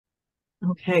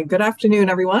Okay, good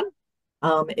afternoon, everyone.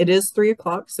 It is 3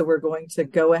 o'clock, so we're going to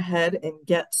go ahead and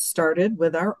get started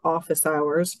with our office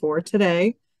hours for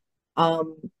today.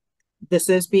 Um, this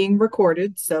is being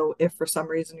recorded, so if for some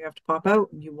reason you have to pop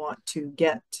out and you want to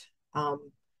get a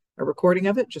recording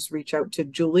of it, just reach out to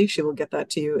Julie. She will get that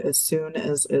to you as soon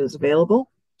as it is available.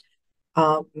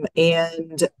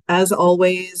 And as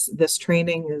always, this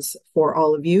training is for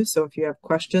all of you. So if you have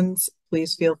questions,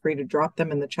 please feel free to drop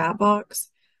them in the chat box.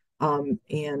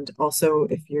 And also,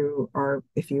 if you are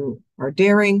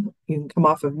daring, you can come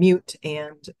off of mute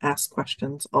and ask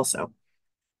questions also.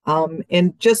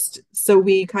 And just so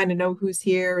we kind of know who's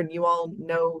here and you all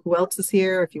know who else is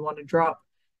here, if you want to drop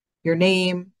your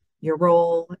name, your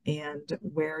role, and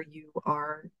where you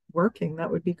are working, that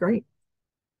would be great.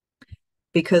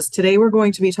 Because today we're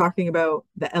going to be talking about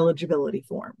the eligibility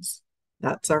forms.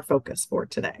 That's our focus for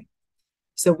today.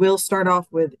 So we'll start off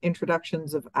with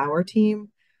introductions of our team.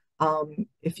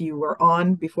 If you were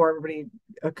on before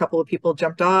a couple of people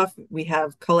jumped off, we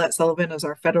have Colette Sullivan as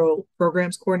our federal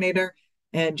programs coordinator,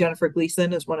 and Jennifer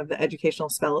Gleason is one of the educational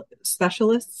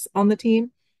specialists on the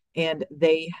team, and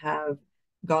they have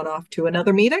gone off to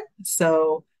another meeting.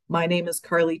 So my name is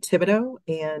Carly Thibodeau,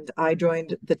 and I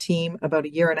joined the team about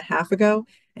a year and a half ago.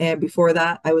 And before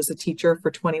that, I was a teacher for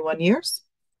 21 years.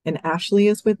 And Ashley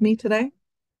is with me today.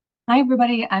 Hi,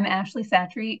 everybody. I'm Ashley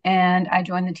Satry, and I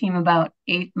joined the team about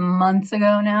 8 months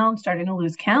ago now. I'm starting to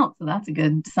lose count, so that's a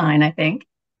good sign, I think.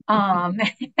 Um,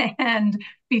 and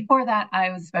before that, I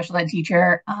was a special ed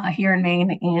teacher here in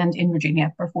Maine and in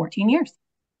Virginia for 14 years.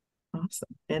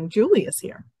 Awesome. And Julie is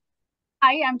here.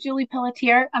 Hi, I'm Julie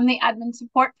Pelletier. I'm the admin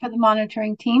support for the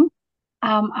monitoring team.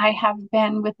 I have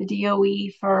been with the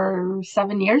DOE for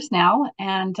 7 years now,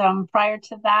 and prior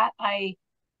to that, I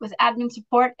was admin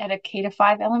support at a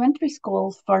K-5 elementary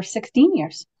school for 16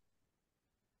 years.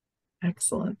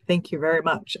 Excellent. Thank you very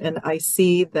much. And I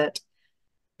see that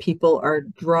people are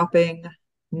dropping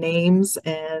names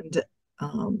and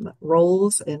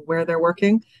roles and where they're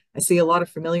working. I see a lot of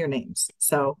familiar names.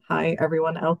 So hi,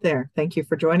 everyone out there. Thank you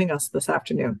for joining us this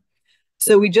afternoon.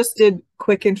 So we just did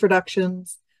quick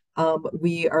introductions.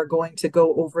 We are going to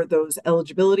go over those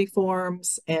eligibility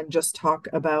forms and just talk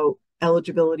about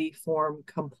eligibility form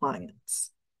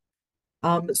compliance.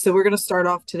 So we're going to start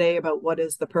off today about what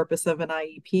is the purpose of an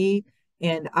IEP.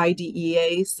 And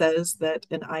IDEA says that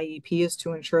an IEP is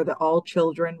to ensure that all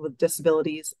children with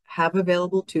disabilities have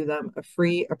available to them a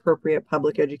free, appropriate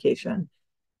public education,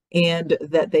 and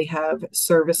that they have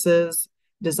services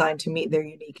designed to meet their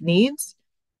unique needs.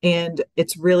 And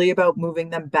it's really about moving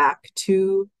them back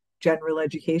to general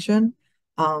education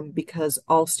because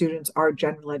all students are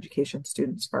general education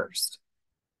students first.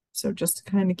 So just to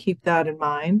kind of keep that in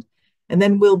mind. And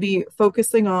then we'll be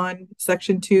focusing on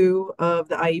section 2 of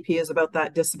the IEP is about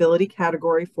that disability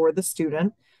category for the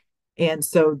student. And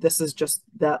so this is just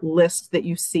that list that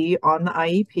you see on the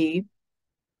IEP.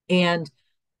 And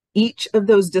each of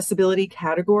those disability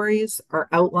categories are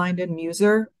outlined in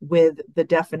MUSER with the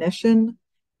definition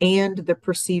and the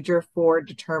procedure for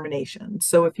determination.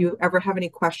 So if you ever have any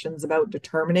questions about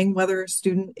determining whether a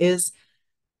student is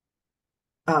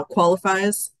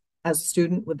qualifies as a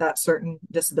student with that certain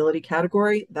disability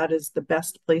category, that is the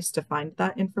best place to find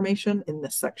that information in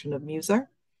this section of MUSER.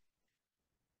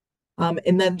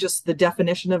 And then just the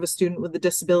definition of a student with a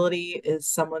disability is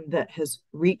someone that has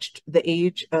reached the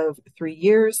age of 3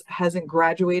 years, hasn't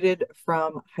graduated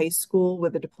from high school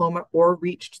with a diploma or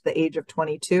reached the age of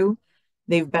 22.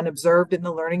 They've been observed in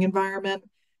the learning environment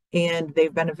and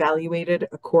they've been evaluated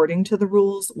according to the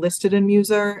rules listed in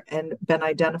MUSER and been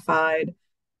identified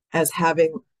as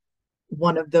having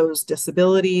one of those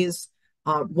disabilities,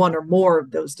 one or more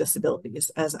of those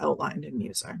disabilities as outlined in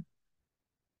MUSER.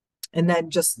 And then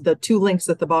just the 2 links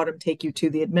at the bottom take you to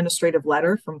the administrative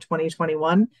letter from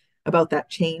 2021 about that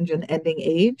change in ending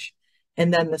age.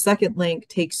 And then the second link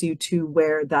takes you to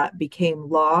where that became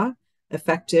law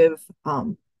effective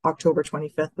October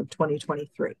 25th of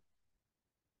 2023.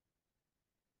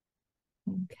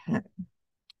 Okay.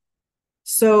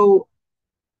 So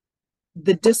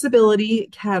the disability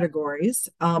categories,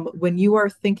 when you are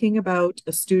thinking about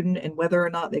a student and whether or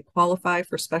not they qualify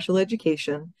for special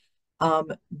education,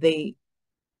 the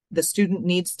student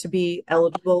needs to be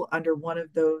eligible under one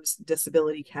of those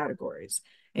disability categories.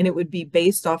 And it would be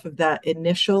based off of that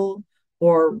initial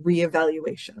or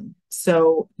reevaluation.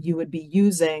 So you would be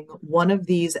using one of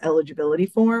these eligibility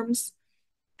forms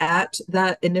at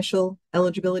that initial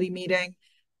eligibility meeting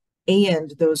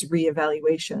and those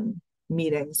reevaluation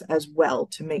meetings as well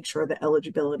to make sure the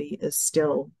eligibility is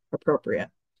still appropriate.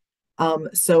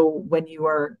 So when you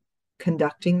are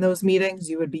conducting those meetings,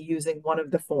 you would be using one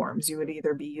of the forms. You would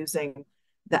either be using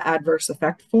the adverse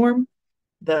effect form,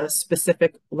 the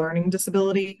specific learning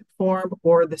disability form,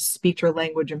 or the speech or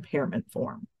language impairment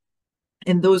form.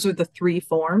 And those are the three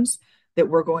forms that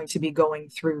we're going to be going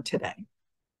through today.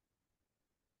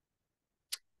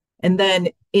 And then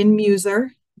in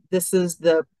Muser, this is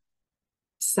the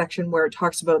section where it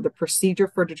talks about the procedure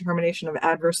for determination of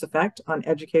adverse effect on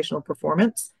educational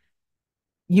performance.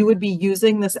 You would be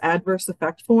using this adverse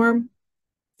effect form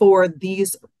for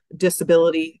these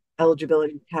disability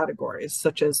eligibility categories,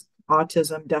 such as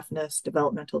autism, deafness,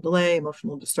 developmental delay,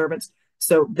 emotional disturbance.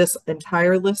 So this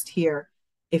entire list here,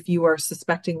 if you are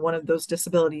suspecting one of those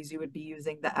disabilities, you would be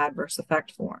using the adverse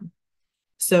effect form.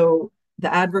 So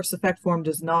the adverse effect form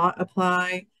does not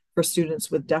apply for students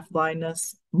with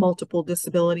deafblindness, multiple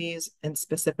disabilities, and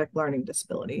specific learning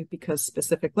disability, because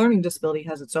specific learning disability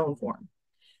has its own form.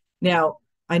 Now,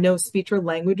 I know speech or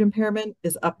language impairment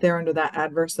is up there under that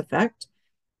adverse effect.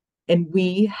 And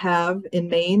we have in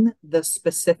Maine the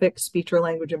specific speech or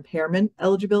language impairment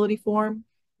eligibility form,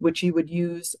 which you would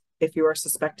use if you are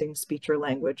suspecting speech or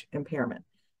language impairment.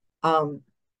 And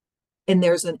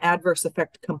there's an adverse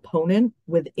effect component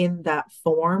within that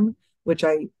form, which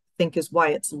I think is why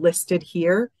it's listed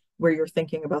here, where you're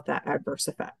thinking about that adverse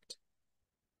effect.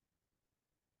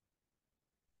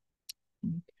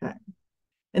 Okay.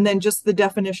 And then just the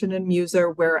definition in Muser,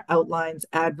 where it outlines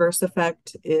adverse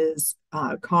effect is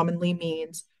commonly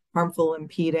means harmful,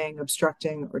 impeding,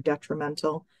 obstructing, or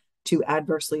detrimental. To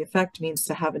adversely affect means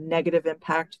to have a negative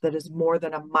impact that is more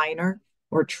than a minor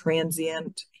or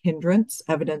transient hindrance,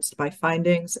 evidenced by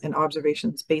findings and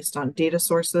observations based on data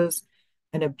sources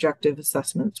and objective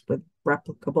assessments with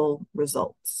replicable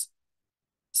results.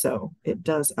 So it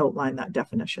does outline that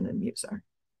definition in Muser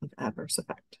of adverse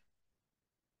effect.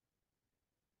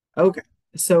 Okay,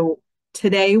 so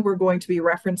today we're going to be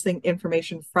referencing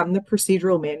information from the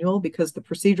procedural manual, because the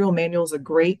procedural manual is a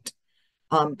great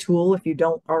tool if you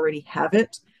don't already have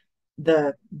it.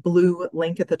 The blue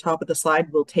link at the top of the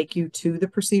slide will take you to the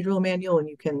procedural manual, and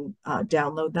you can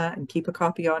download that and keep a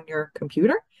copy on your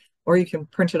computer, or you can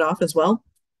print it off as well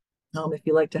if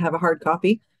you like to have a hard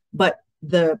copy. But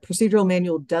the procedural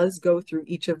manual does go through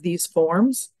each of these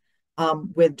forms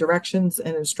with directions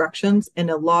and instructions, and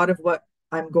a lot of what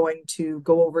I'm going to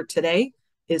go over today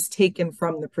is taken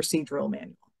from the procedural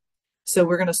manual. So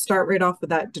we're going to start right off with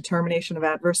that determination of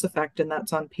adverse effect, and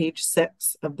that's on page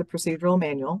 6 of the procedural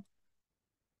manual.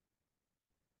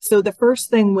 So the first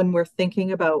thing when we're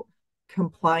thinking about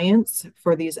compliance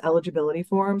for these eligibility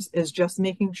forms is just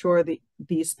making sure that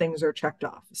these things are checked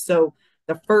off. So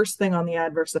the first thing on the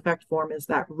adverse effect form is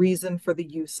that reason for the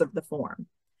use of the form.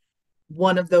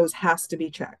 One of those has to be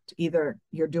checked. Either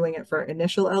you're doing it for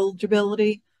initial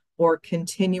eligibility or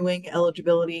continuing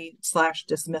eligibility /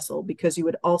 dismissal, because you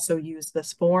would also use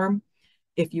this form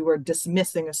if you were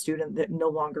dismissing a student that no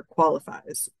longer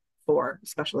qualifies for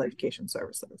special education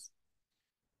services.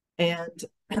 And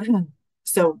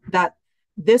so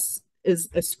this is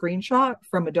a screenshot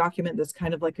from a document that's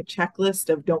kind of like a checklist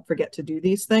of don't forget to do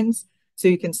these things. So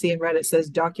you can see in red, it says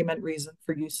document reason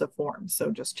for use of form. So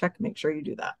just check, make sure you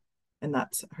do that. And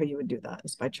that's how you would do that,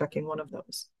 is by checking one of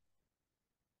those.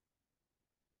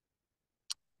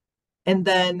 And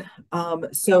then,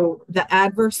 so the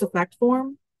adverse effect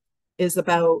form is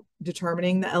about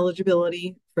determining the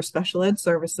eligibility for special ed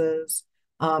services,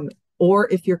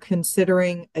 or if you're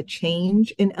considering a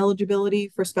change in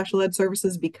eligibility for special ed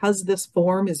services, because this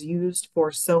form is used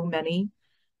for so many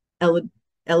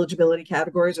eligibility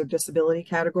categories or disability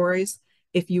categories.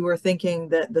 If you were thinking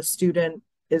that the student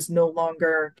is no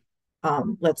longer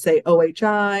let's say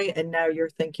OHI, and now you're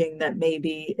thinking that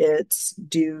maybe it's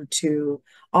due to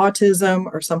autism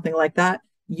or something like that,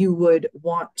 you would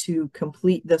want to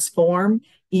complete this form,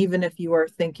 even if you are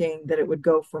thinking that it would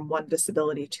go from one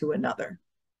disability to another.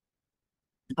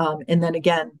 And then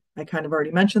again, I kind of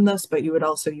already mentioned this, but you would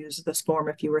also use this form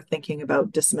if you were thinking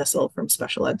about dismissal from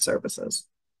special ed services.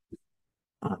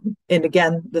 And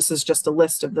again, this is just a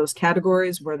list of those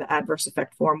categories where the adverse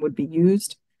effect form would be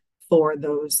used for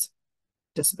those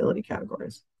disability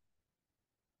categories.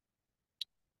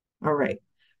 All right.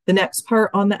 The next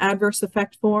part on the adverse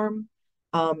effect form,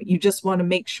 you just want to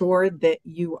make sure that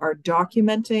you are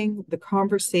documenting the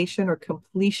conversation or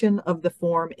completion of the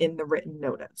form in the written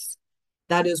notice.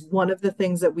 That is one of the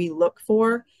things that we look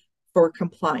for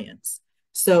compliance.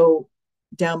 So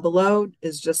down below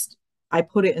is just, I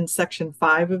put it in section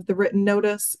 5 of the written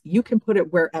notice. You can put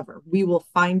it wherever. We will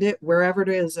find it wherever it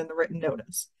is in the written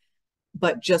notice.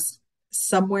 But just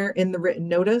somewhere in the written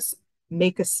notice,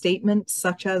 make a statement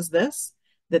such as this,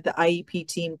 that the IEP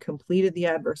team completed the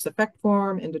adverse effect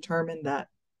form and determined that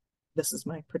this is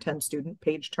my pretend student,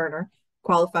 Paige Turner,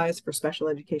 qualifies for special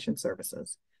education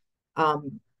services.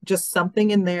 Just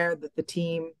something in there that the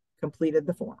team completed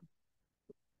the form.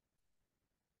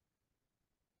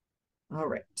 All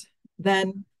right.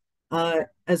 Then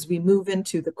as we move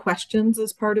into the questions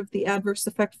as part of the adverse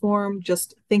effect form,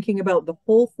 just thinking about the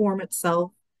whole form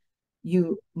itself,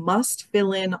 you must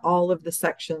fill in all of the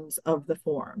sections of the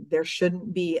form. There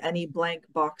shouldn't be any blank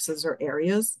boxes or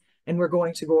areas, and we're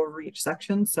going to go over each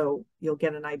section, so you'll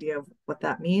get an idea of what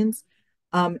that means.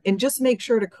 And just make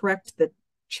sure to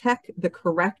check the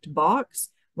correct box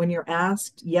when you're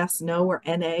asked yes, no, or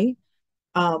NA.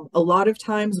 A lot of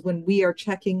times when we are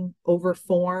checking over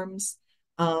forms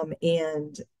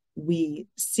and we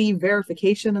see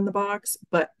verification in the box,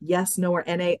 but yes, no, or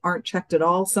NA aren't checked at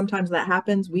all. Sometimes that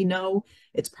happens. We know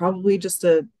it's probably just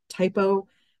a typo,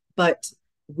 but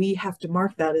we have to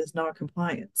mark that as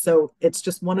non-compliant. So it's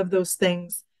just one of those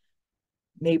things.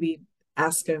 Maybe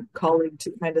ask a colleague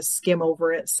to kind of skim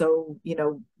over it so, you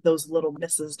know, those little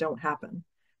misses don't happen.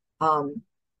 And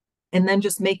then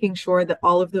just making sure that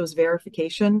all of those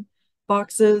verification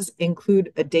boxes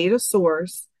include a data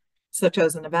source, such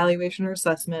as an evaluation or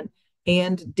assessment,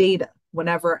 and data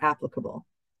whenever applicable.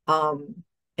 And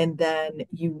then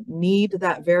you need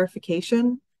that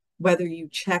verification, whether you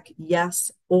check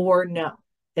yes or no.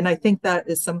 And I think that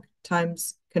is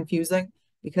sometimes confusing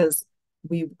because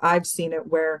I've seen it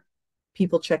where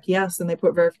people check yes and they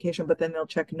put verification, but then they'll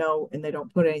check no and they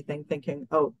don't put anything, thinking,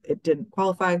 oh, it didn't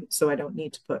qualify, so I don't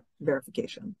need to put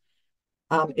verification.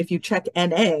 If you check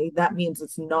NA, that means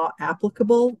it's not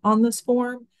applicable on this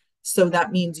form. So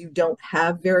that means you don't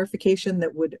have verification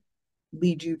that would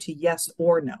lead you to yes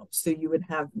or no. So you would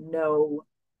have no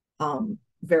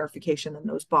verification in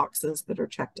those boxes that are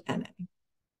checked NA.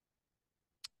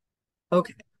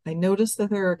 Okay, I noticed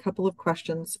that there are a couple of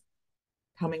questions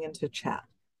coming into chat.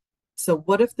 So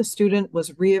what if the student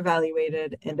was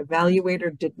reevaluated and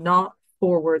evaluator did not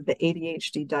forward the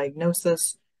ADHD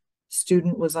diagnosis?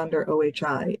 Student was under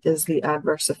OHI. Is the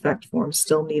adverse effect form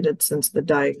still needed since the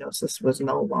diagnosis was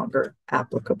no longer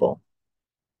applicable?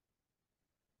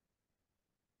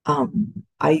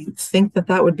 I think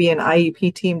that would be an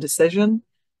IEP team decision,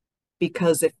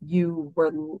 because if you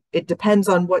were, it depends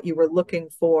on what you were looking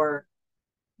for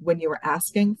when you were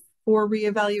asking for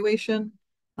reevaluation.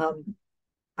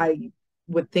 I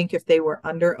would think if they were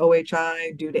under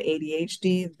OHI due to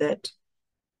ADHD,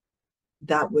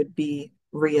 that would be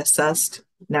reassessed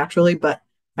naturally. But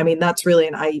I mean, that's really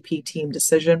an IEP team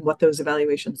decision, what those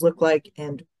evaluations look like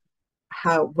and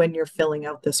how, when you're filling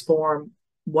out this form,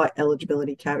 what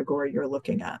eligibility category you're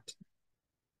looking at.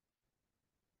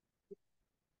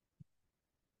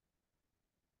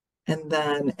 And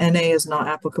then NA is not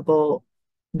applicable,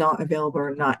 not available,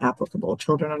 or not applicable.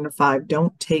 Children under 5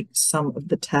 don't take some of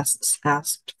the tests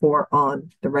asked for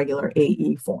on the regular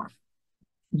AE form.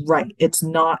 Right, it's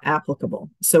not applicable.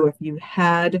 So if you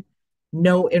had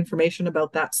no information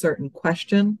about that certain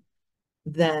question,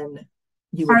 then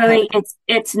you would Harley,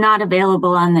 it's not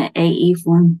available on the AE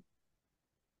form.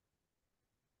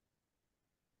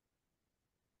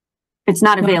 It's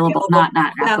not available, not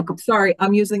applicable. Sorry,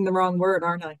 I'm using the wrong word,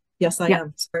 aren't I? Yes, I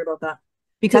am. Sorry about that.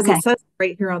 Because it says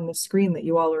right here on the screen that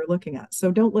you all are looking at.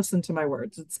 So don't listen to my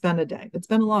words. It's been a day. It's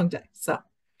been a long day. So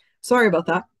sorry about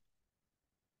that.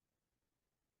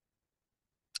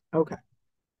 Okay.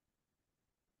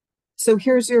 So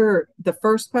here's the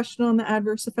first question on the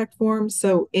adverse effect form.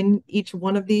 So in each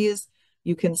one of these,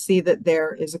 you can see that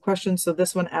there is a question. So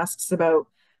this one asks about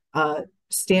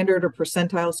standard or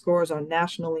percentile scores on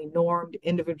nationally normed,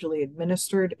 individually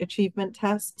administered achievement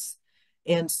tests.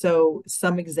 And so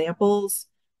some examples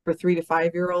for 3 to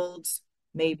 5-year-olds,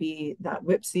 maybe that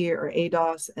WIPSI or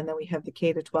ADOS, and then we have the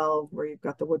K to 12 where you've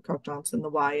got the Woodcock-Johnson, the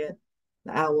Wyatt,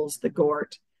 the Owls, the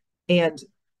Gort. And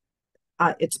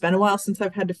it's been a while since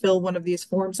I've had to fill one of these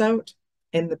forms out,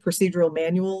 and the procedural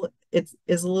manual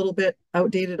is a little bit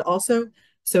outdated also.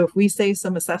 So if we say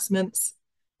some assessments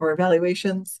or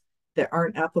evaluations that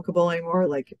aren't applicable anymore,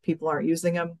 like people aren't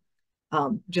using them,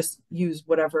 just use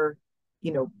whatever,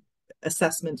 you know,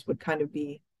 assessments would kind of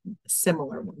be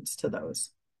similar ones to those.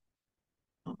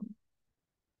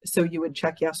 So you would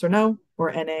check yes or no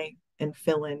or NA and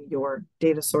fill in your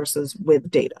data sources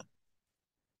with data.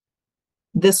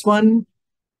 This one,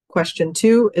 question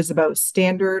 2, is about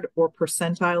standard or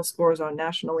percentile scores on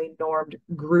nationally normed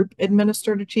group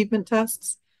administered achievement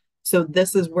tests. So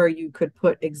this is where you could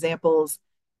put examples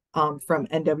from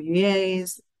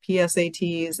NWEAs,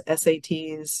 PSATs,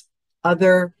 SATs,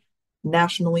 other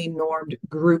nationally normed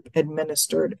group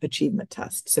administered achievement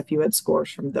tests. If you had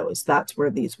scores from those, that's where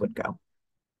these would go.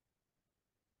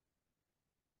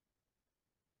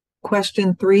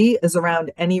 Question 3 is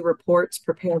around any reports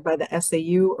prepared by the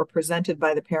SAU or presented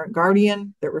by the parent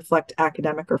guardian that reflect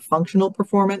academic or functional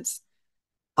performance.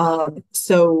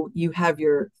 So you have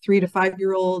your 3 to 5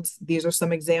 year olds. These are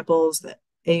some examples: that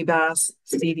ABAS,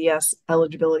 CDS,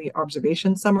 eligibility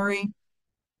observation summary.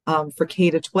 For K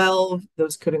to 12,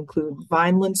 those could include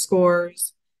Vineland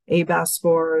scores, ABAS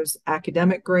scores,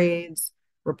 academic grades,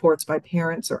 reports by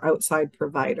parents or outside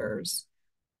providers,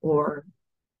 or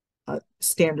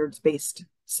standards-based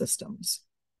systems.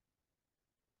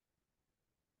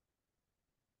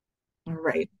 All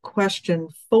right, question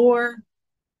 4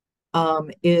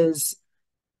 is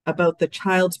about the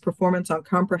child's performance on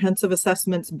comprehensive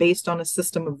assessments based on a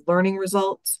system of learning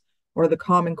results or the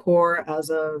Common Core as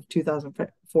of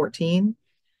 2014.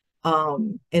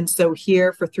 And so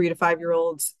here for 3 to 5 year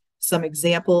olds, some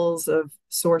examples of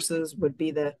sources would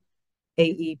be the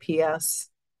AEPS,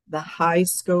 the High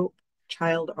Scope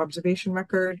Child Observation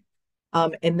Record.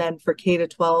 And then for K to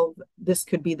 12, this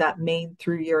could be that Maine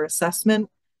through-year assessment,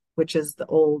 which is the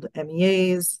old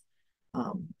MEAs,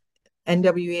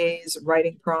 NWEAs,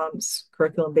 writing prompts,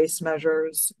 curriculum-based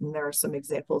measures, and there are some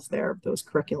examples there of those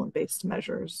curriculum-based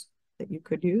measures that you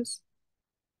could use.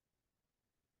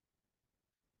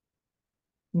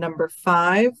 Number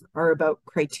 5 are about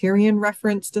criterion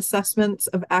referenced assessments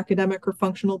of academic or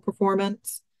functional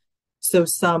performance. So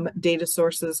some data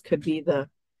sources could be the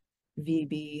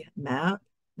VB map,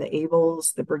 the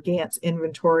ABLES, the Brigant's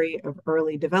inventory of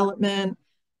early development,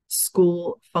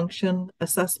 school function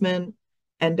assessment,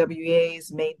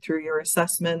 NWEA's Maine through-year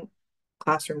assessment,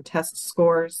 classroom test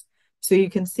scores. So you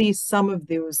can see some of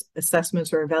those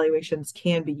assessments or evaluations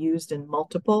can be used in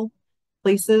multiple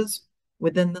places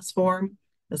within this form,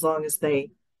 as long as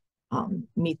they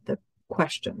meet the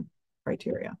question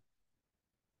criteria.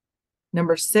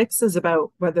 Number 6 is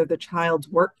about whether the child's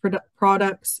work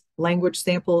products, language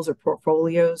samples, or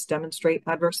portfolios demonstrate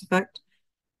adverse effect.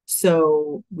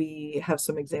 So we have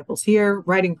some examples here: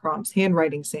 writing prompts,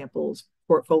 handwriting samples,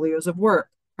 portfolios of work,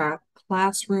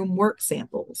 classroom work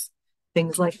samples,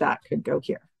 things like that could go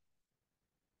here.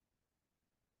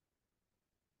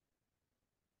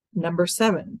 Number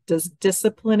 7, does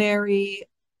disciplinary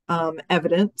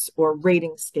evidence or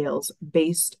rating scales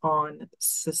based on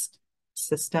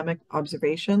systemic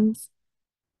observations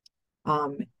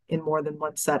in more than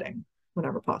one setting,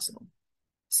 whenever possible.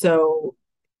 So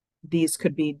these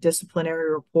could be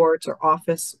disciplinary reports or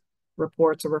office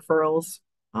reports or referrals,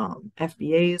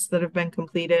 FBAs that have been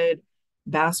completed,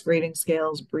 BAS rating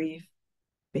scales, brief,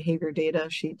 behavior data,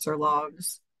 sheets or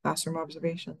logs, classroom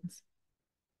observations.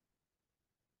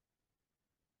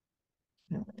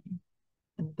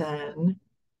 And then,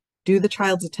 do the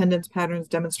child's attendance patterns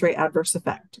demonstrate adverse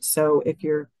effect? So if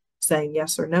you're saying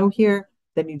yes or no here,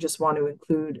 then you just want to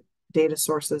include data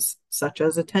sources such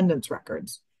as attendance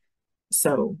records.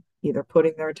 So either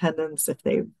putting their attendance, if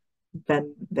they've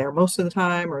been there most of the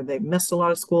time or they've missed a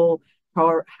lot of school,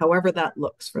 however that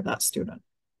looks for that student.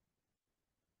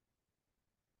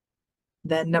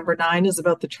 Then number 9 is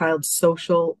about the child's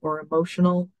social or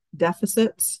emotional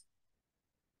deficits,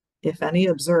 if any,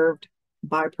 observed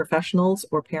by professionals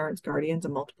or parents, guardians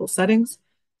in multiple settings.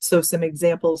 So some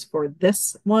examples for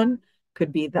this one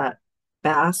could be that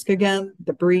BASC again,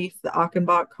 the brief, the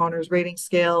Achenbach Connors rating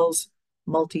scales,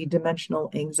 multi-dimensional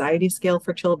anxiety scale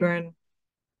for children,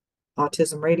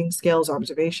 autism rating scales,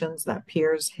 observations, that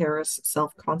Piers Harris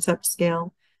self-concept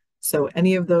scale. So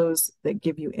any of those that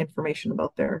give you information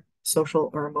about their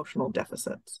social or emotional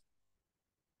deficits.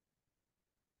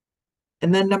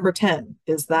 And then number 10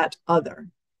 is that other.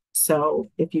 So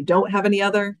if you don't have any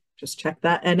other, just check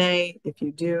that NA. If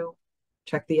you do,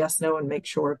 check the yes, no, and make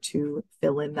sure to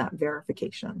fill in that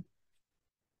verification.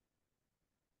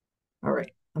 All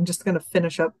right, I'm just going to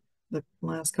finish up the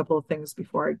last couple of things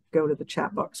before I go to the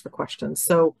chat box for questions.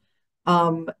 So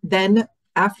then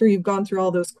after you've gone through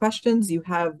all those questions, you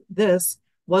have this: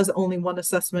 was only one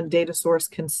assessment data source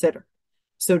considered?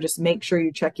 So just make sure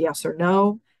you check yes or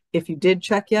no. If you did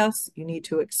check yes, you need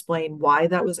to explain why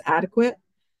that was adequate,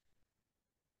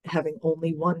 having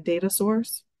only one data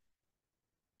source.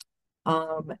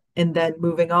 And then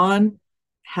moving on,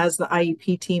 has the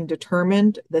IEP team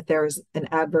determined that there's an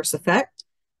adverse effect?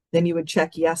 Then you would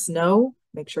check yes, no,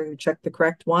 make sure you check the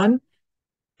correct one.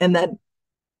 And then,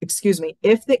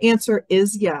 if the answer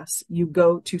is yes, you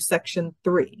go to section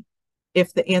 3.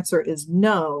 If the answer is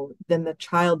no, then the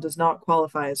child does not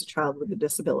qualify as a child with a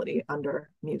disability under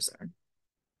MUSER.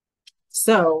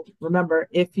 So remember,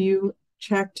 if you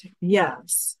checked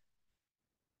yes,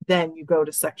 then you go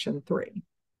to section 3.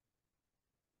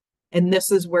 And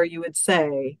this is where you would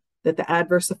say that the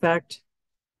adverse effect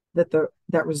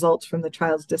that results from the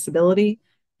child's disability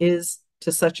is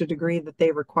to such a degree that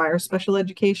they require special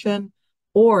education,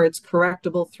 or it's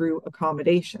correctable through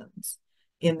accommodations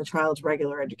in the child's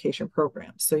regular education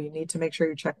program. So you need to make sure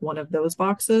you check one of those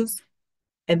boxes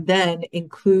and then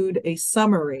include a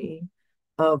summary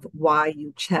of why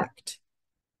you checked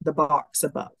the box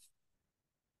above.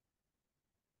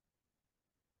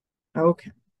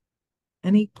 Okay.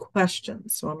 Any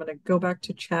questions? So I'm going to go back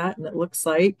to chat, and it looks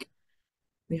like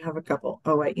we have a couple.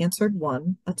 Oh, I answered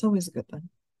one. That's always a good thing.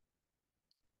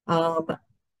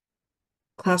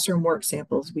 Classroom work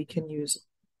samples, we can use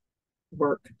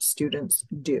work students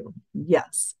do.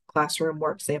 Yes, classroom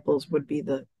work samples would be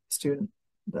the student,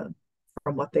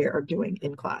 from what they are doing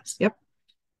in class. Yep.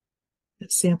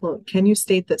 Sample, can you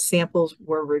state that samples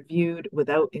were reviewed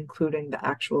without including the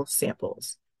actual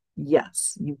samples?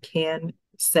 Yes, you can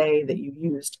say that you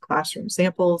used classroom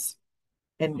samples,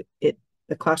 and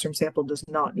the classroom sample does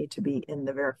not need to be in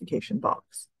the verification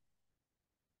box.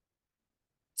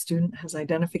 Student has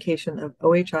identification of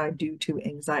OHI due to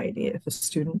anxiety. If a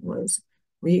student was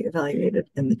reevaluated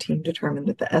and the team determined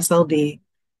that the SLD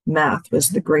math was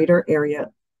the greater area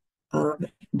of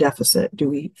deficit, do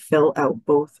we fill out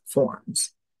both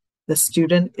forms? The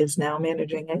student is now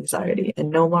managing anxiety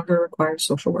and no longer requires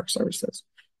social work services.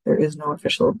 There is no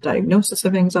official diagnosis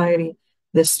of anxiety.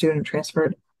 This student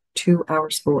transferred to our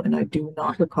school, and I do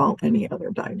not recall any other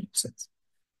diagnosis.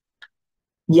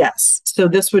 Yes, so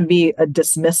this would be a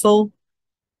dismissal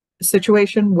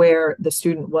situation where the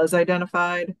student was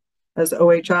identified as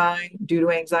OHI due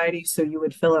to anxiety. So you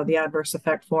would fill out the adverse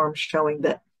effect form showing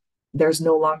that there's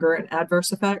no longer an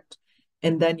adverse effect.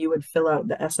 And then you would fill out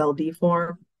the SLD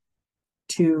form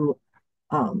to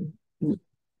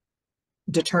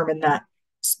determine that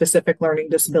specific learning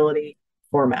disability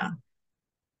for math.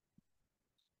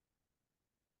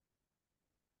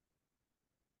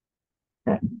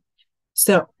 Okay.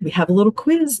 So we have a little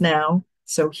quiz now.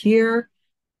 So here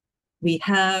we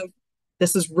have,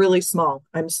 this is really small.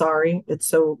 I'm sorry, it's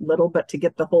so little, but to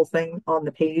get the whole thing on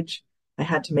the page, I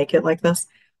had to make it like this.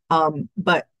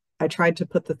 But I tried to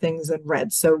put the things in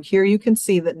red. So here you can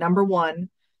see that number 1,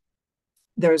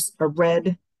 there's a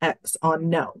red X on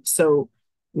no. So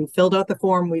we filled out the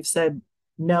form. We've said,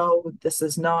 no, this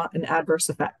is not an adverse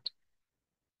effect.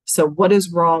 So what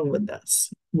is wrong with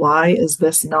this? Why is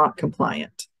this not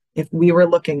compliant? If we were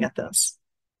looking at this,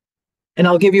 and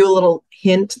I'll give you a little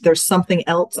hint, there's something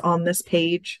else on this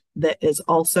page that is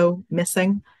also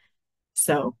missing.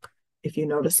 So if you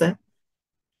notice it,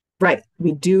 right,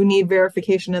 we do need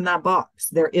verification in that box.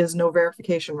 There is no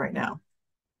verification right now.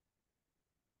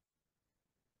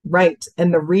 Right,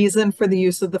 and the reason for the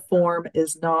use of the form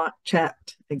is not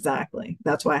checked. Exactly.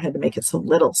 That's why I had to make it so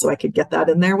little so I could get that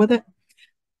in there with it.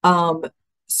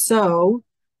 So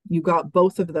you got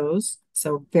both of those.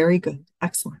 So very good.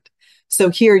 Excellent. So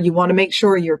here you want to make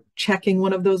sure you're checking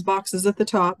one of those boxes at the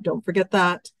top. Don't forget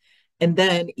that. And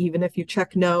then even if you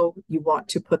check no, you want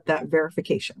to put that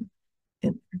verification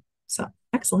in there. So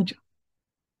excellent job.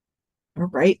 All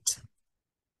right.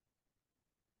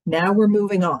 Now we're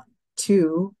moving on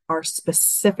to our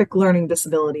specific learning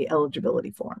disability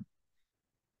eligibility form.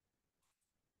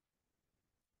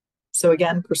 So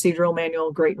again, procedural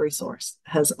manual, great resource,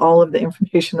 has all of the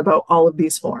information about all of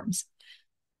these forms.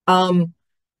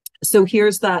 So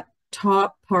here's that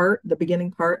top part, the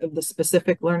beginning part of the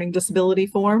specific learning disability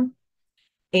form.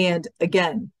 And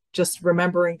again, just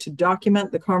remembering to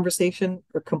document the conversation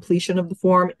or completion of the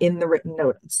form in the written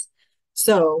notice.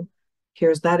 So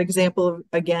here's that example of,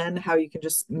 again, how you can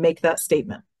just make that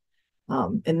statement.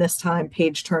 And this time,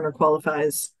 Paige Turner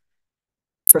qualifies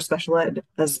for special ed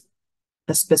as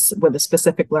with a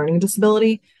specific learning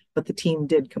disability, but the team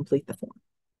did complete the form.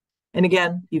 And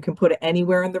again, you can put it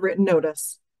anywhere in the written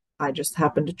notice. I just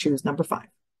happened to choose number 5.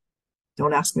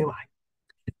 Don't ask me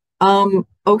why.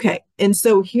 Okay, and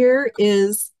so here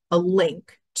is a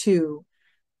link to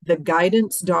the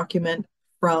guidance document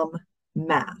from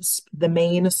MASP, the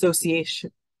Maine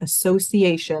Association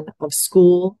of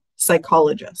School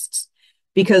Psychologists,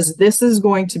 because this is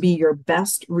going to be your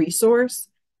best resource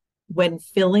when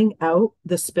filling out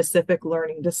the specific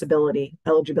learning disability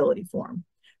eligibility form,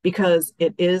 because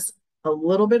it is a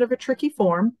little bit of a tricky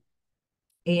form.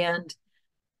 And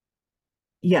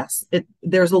yes,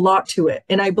 there's a lot to it.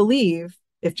 And I believe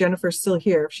if Jennifer's still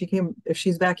here, if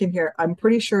she's back in here, I'm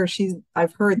pretty sure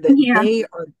I've heard that they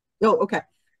are, oh, okay.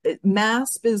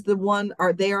 MASP is the one,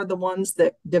 they are the ones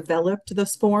that developed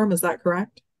this form. Is that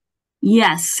correct?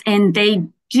 Yes, and they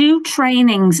do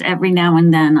trainings every now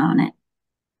and then on it.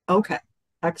 Okay,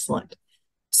 excellent.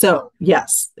 So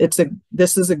yes,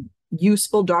 this is a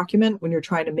useful document when you're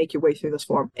trying to make your way through this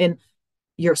form. And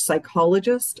your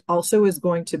psychologist also is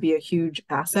going to be a huge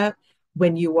asset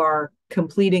when you are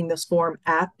completing this form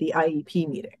at the IEP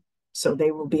meeting. So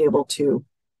they will be able to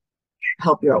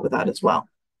help you out with that as well.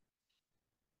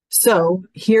 So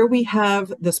here we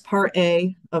have this part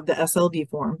A of the SLD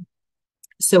form.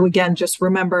 So again, just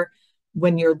remember,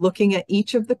 when you're looking at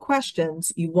each of the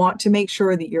questions, you want to make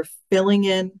sure that you're filling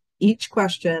in each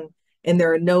question and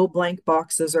there are no blank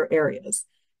boxes or areas.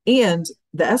 And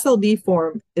the SLD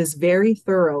form is very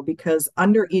thorough because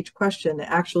under each question, it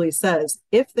actually says,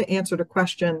 if the answer to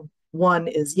question 1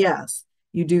 is yes,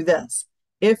 you do this.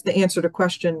 If the answer to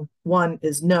question 1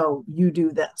 is no, you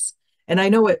do this. And I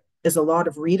know it is a lot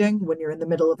of reading when you're in the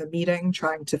middle of a meeting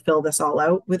trying to fill this all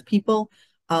out with people.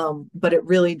 But it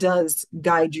really does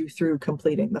guide you through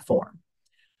completing the form.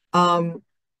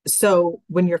 So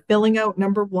when you're filling out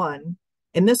number 1,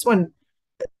 and this one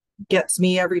gets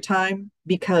me every time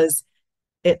because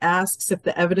it asks if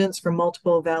the evidence from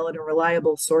multiple valid and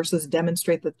reliable sources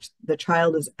demonstrate that the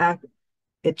child is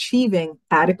achieving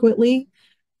adequately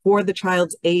for the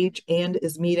child's age and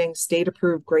is meeting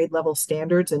state-approved grade level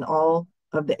standards in all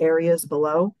of the areas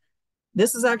below.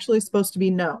 This is actually supposed to be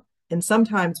no. And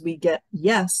sometimes we get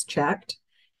yes checked,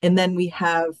 and then we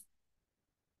have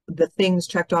the things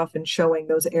checked off and showing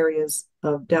those areas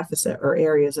of deficit or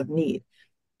areas of need.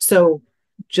 So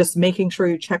just making sure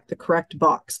you check the correct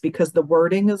box because the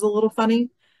wording is a little funny.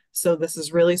 So this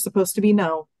is really supposed to be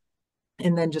no.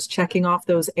 And then just checking off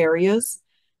those areas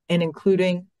and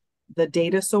including the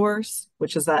data source,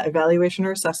 which is that evaluation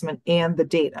or assessment, and the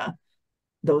data,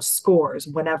 those scores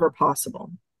whenever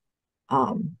possible.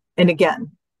 And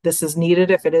again, this is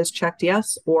needed if it is checked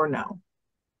yes or no.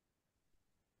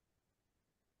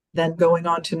 Then going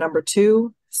on to number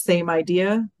 2, same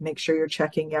idea, make sure you're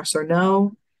checking yes or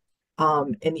no.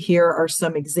 And here are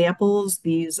some examples.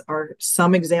 These are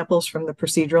some examples from the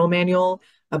procedural manual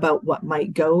about what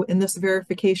might go in this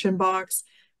verification box,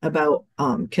 about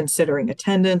considering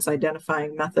attendance,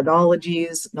 identifying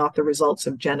methodologies, not the results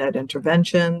of gen ed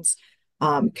interventions,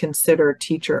 consider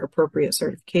teacher appropriate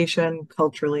certification,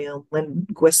 culturally and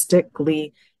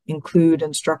linguistically include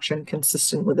instruction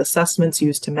consistent with assessments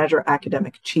used to measure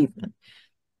academic achievement.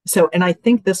 So, and I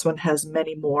think this one has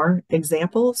many more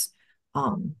examples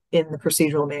in the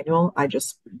procedural manual. I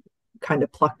just kind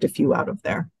of plucked a few out of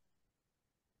there.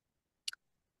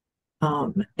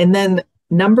 And then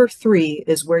number 3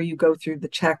 is where you go through the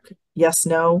check yes,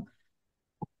 no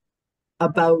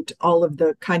about all of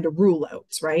the kind of rule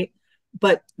outs, right?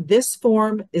 But this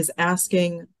form is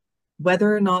asking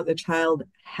whether or not the child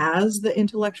has the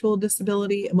intellectual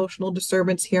disability, emotional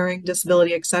disturbance, hearing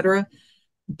disability, etc.,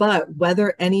 but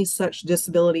whether any such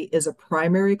disability is a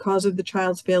primary cause of the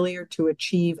child's failure to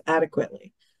achieve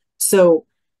adequately. So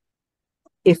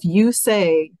if you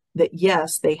say that,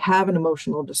 yes, they have an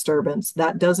emotional disturbance,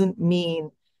 that doesn't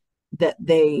mean that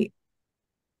they,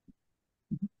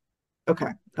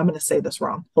 okay, I'm going to say this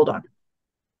wrong. Hold on.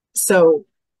 So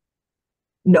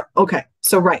no, okay.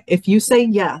 So right, if you say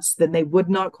yes, then they would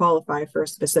not qualify for a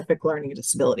specific learning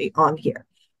disability on here.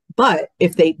 But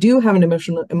if they do have an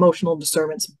emotional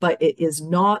disturbance, but it is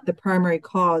not the primary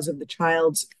cause of the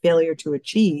child's failure to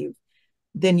achieve,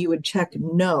 then you would check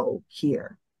no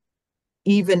here.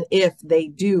 Even if they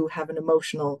do have an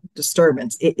emotional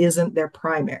disturbance, it isn't their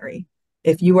primary.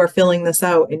 If you are filling this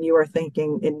out and you are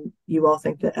thinking, and you all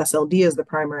think that SLD is the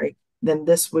primary, then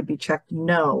this would be checked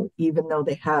no, even though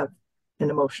they have an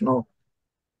emotional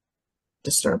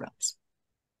disturbance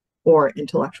or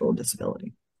intellectual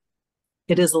disability.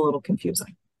 It is a little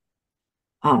confusing.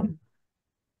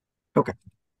 Okay,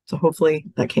 so hopefully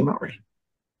that came out right.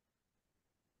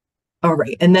 All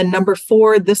right, and then number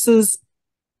 4, this is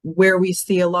where we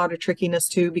see a lot of trickiness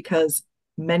too, because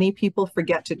many people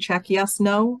forget to check yes,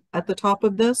 no at the top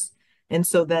of this. And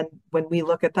so then when we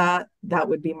look at that, that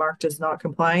would be marked as not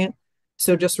compliant.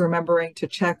 So just remembering to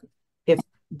check if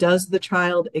does the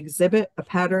child exhibit a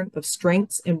pattern of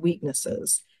strengths and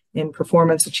weaknesses in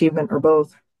performance, achievement, or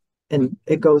both, and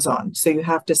it goes on. So you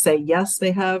have to say yes,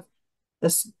 they have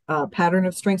a pattern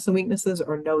of strengths and weaknesses,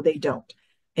 or no, they don't.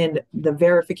 And the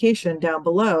verification down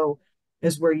below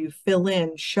is where you fill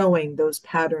in showing those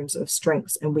patterns of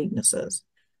strengths and weaknesses.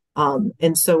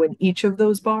 And so in each of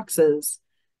those boxes,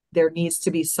 there needs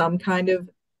to be some kind of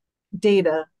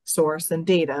data source and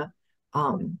data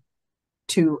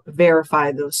to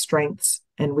verify those strengths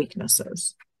and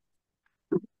weaknesses.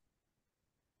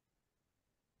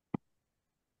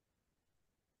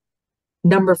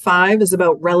 Number 5 is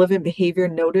about relevant behavior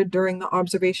noted during the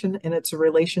observation and its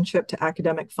relationship to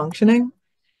academic functioning.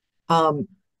 And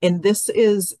this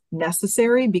is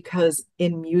necessary because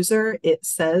in MUSER, it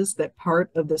says that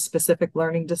part of the specific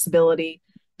learning disability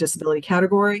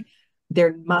category,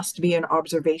 there must be an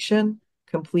observation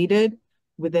completed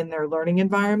within their learning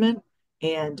environment,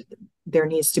 and there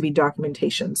needs to be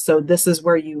documentation. So this is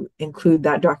where you include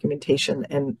that documentation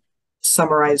and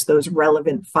summarize those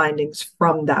relevant findings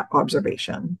from that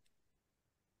observation.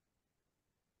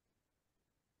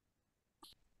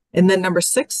 And then number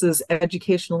 6 is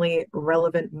educationally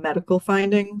relevant medical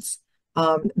findings.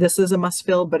 This is a must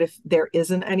fill, but if there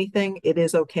isn't anything, it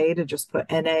is okay to just put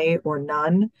NA or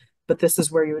none. But this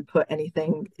is where you would put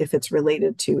anything if it's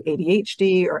related to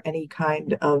ADHD or any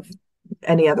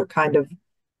other kind of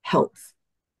health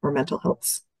or mental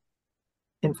health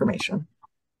information.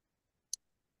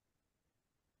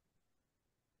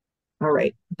 All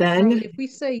right, then. Carly, if we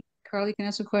say, Carly, can I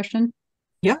ask a question?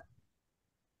 Yeah.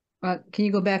 Can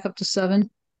you go back up to 7?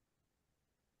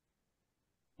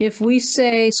 If we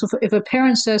say, so if a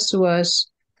parent says to us,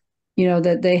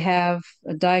 that they have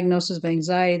a diagnosis of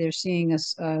anxiety, they're seeing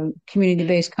a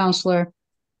community-based counselor,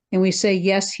 and we say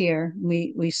yes here,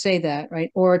 we say that,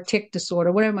 right? Or a tic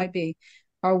disorder, whatever it might be.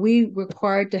 Are we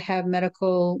required to have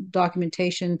medical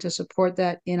documentation to support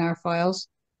that in our files?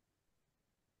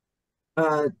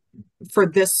 For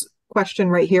this question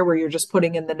right here, where you're just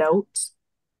putting in the notes?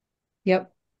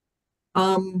 Yep.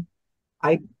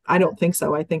 I don't think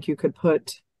so. I think you could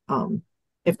put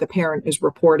if the parent is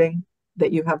reporting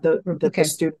that you have the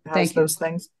student has those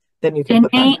things, then you can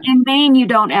put that in Maine, you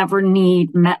don't ever need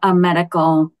a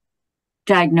medical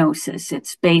diagnosis.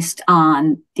 It's based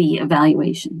on the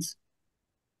evaluations.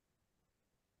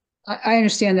 I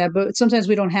understand that, but sometimes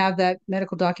we don't have that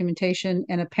medical documentation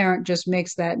and a parent just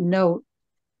makes that note.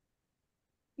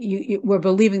 We're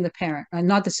believing the parent. I'm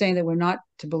not saying that we're not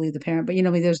to believe the parent, but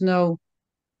there's no.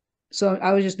 So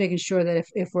I was just making sure that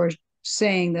if we're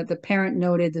saying that the parent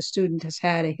noted the student has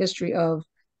had a history of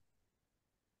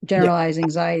generalized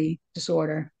anxiety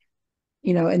disorder,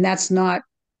 and that's not,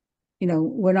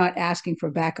 we're not asking for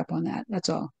backup on that. That's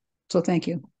all. So thank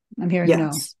you. I'm hearing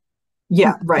no.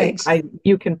 Yeah, right. Thanks.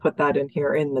 You can put that in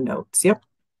here in the notes. Yep.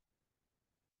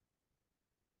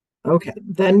 Okay,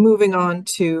 then moving on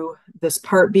to this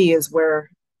part B is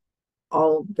where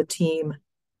all the team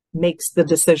makes the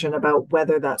decision about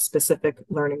whether that specific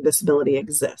learning disability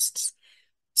exists.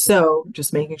 So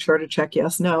just making sure to check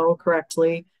yes, no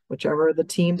correctly, whichever the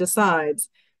team decides.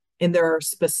 And there are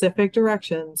specific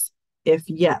directions if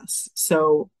yes.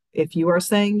 So if you are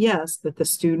saying yes, that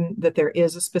that there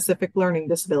is a specific learning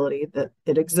disability, that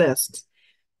it exists,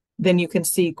 then you can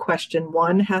see question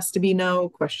 1 has to be no,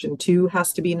 question 2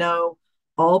 has to be no,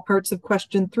 all parts of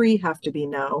question 3 have to be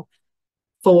no,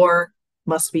 4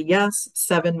 must be yes,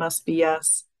 7 must be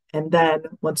yes, and then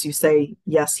once you say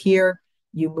yes here,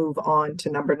 you move on to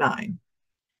number 9.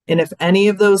 And if any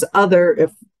of those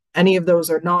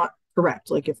are not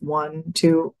correct, like if 1,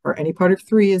 2, or any part of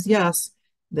 3 is yes,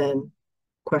 then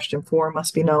question 4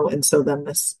 must be no, and so then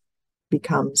this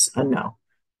becomes a no.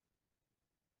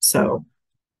 So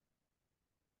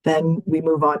then we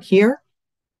move on here,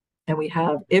 and we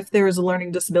have, if there is a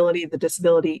learning disability, the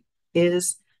disability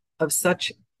is of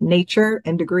such nature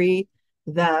and degree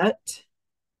that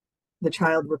the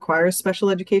child requires special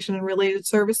education and related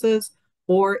services,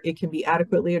 or it can be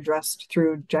adequately addressed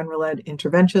through general ed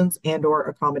interventions and or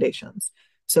accommodations.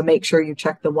 So make sure you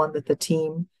check the one that the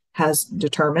team has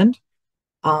determined.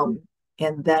 And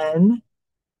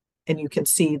you can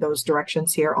see those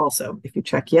directions here also. If you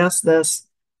check yes, this,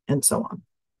 and so on.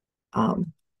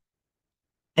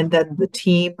 And then the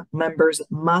team members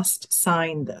must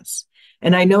sign this.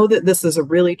 And I know that this is a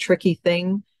really tricky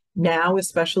thing now,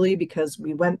 especially because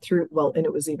we went through, well, and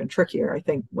it was even trickier, I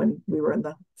think, when we were in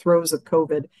the throes of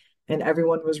COVID and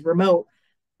everyone was remote,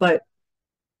 but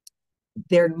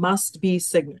there must be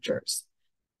signatures.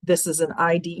 This is an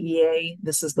IDEA.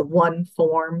 This is the one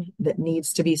form that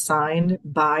needs to be signed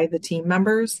by the team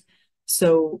members.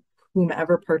 So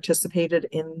whomever participated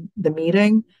in the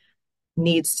meeting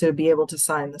needs to be able to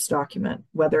sign this document,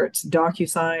 whether it's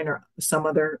DocuSign or some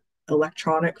other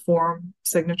electronic form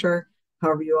signature,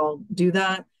 however you all do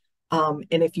that. And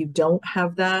if you don't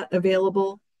have that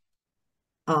available,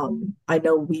 I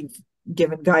know we've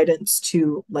given guidance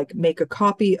to like make a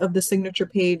copy of the signature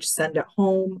page, send it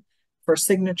home for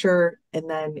signature, and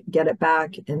then get it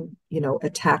back and,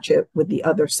 attach it with the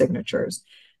other signatures.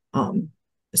 But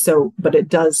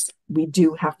we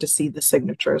do have to see the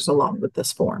signatures along with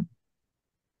this form.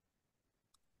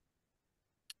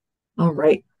 All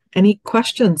right. Any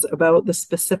questions about the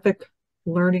specific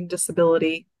learning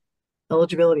disability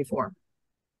eligibility form.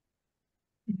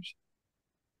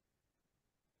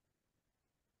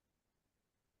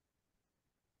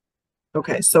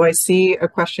 Okay, so I see a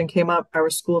question came up. Our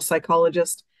school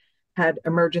psychologist had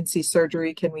emergency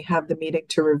surgery. Can we have the meeting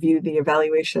to review the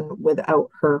evaluation without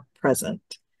her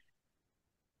present?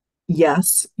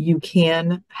 Yes, you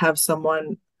can have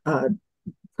someone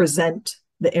present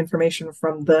the information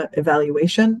from the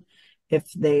evaluation if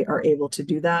they are able to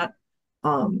do that.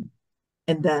 And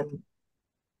then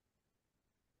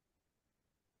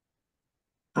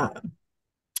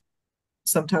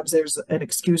sometimes there's an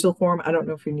excusal form. I don't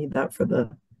know if you need that for the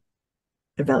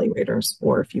evaluators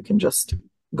or if you can just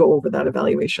go over that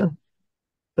evaluation.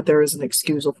 But there is an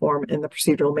excusal form in the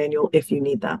procedural manual if you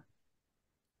need that.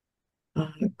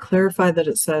 Clarify that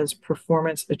it says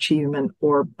performance, achievement,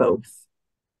 or both.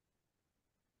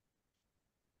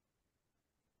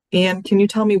 And can you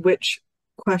tell me which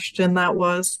question that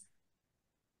was?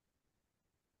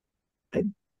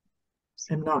 I'm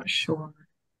not sure.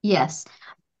 Yes.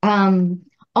 On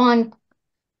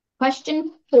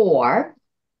question 4,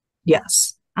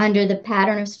 Yes. under the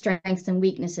pattern of strengths and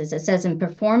weaknesses, it says in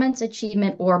performance,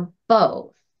 achievement, or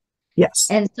both. Yes.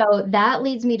 And so that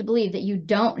leads me to believe that you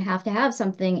don't have to have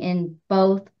something in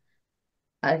both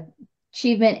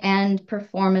achievement and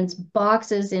performance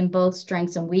boxes in both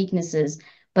strengths and weaknesses.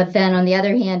 But then on the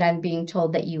other hand, I'm being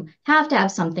told that you have to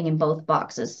have something in both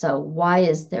boxes. So why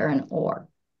is there an or?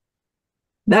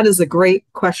 That is a great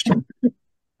question.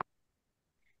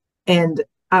 And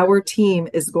our team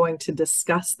is going to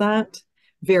discuss that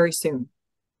very soon.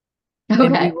 Okay.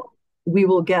 And we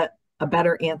will get a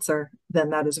better answer than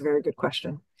that is a very good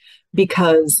question.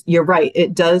 Because you're right,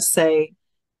 it does say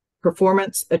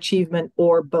performance, achievement,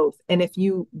 or both. And if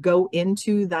you go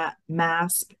into that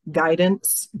MASC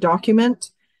guidance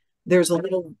document, there's a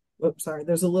little,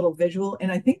 there's a little visual,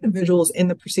 and I think the visual is in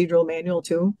the procedural manual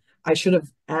too. I should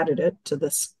have added it to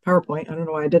this PowerPoint. I don't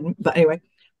know why I didn't, but anyway,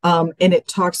 and it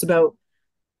talks about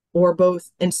or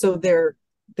both. And so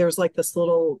there's like this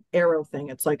little arrow thing.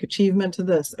 It's like achievement to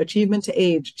this, achievement to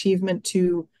age, achievement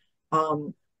to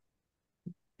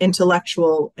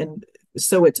intellectual. And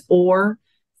so it's or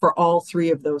for all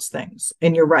three of those things.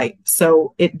 And you're right.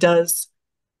 So it does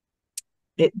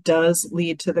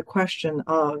lead to the question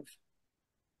of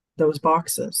those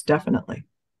boxes. Definitely.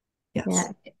 Yes.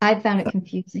 Yeah, I found it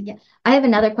confusing. Yeah. I have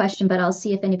another question, but I'll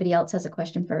see if anybody else has a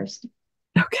question first.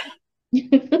 Okay.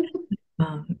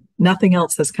 Nothing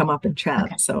else has come up in chat,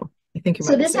 Okay. so I think you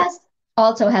might. So this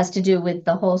also has to do with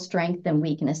the whole strength and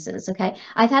weaknesses. Okay,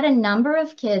 I've had a number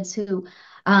of kids who,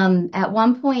 at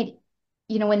one point,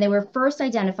 when they were first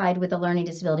identified with a learning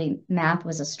disability, math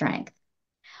was a strength.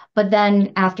 But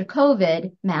then after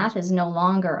COVID, math is no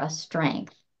longer a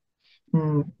strength.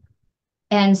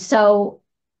 And so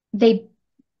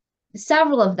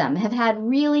several of them have had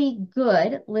really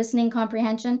good listening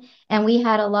comprehension, and we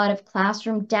had a lot of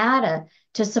classroom data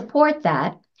to support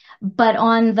that. But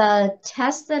on the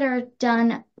tests that are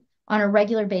done on a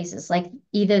regular basis, like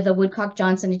either the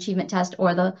Woodcock-Johnson Achievement Test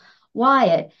or the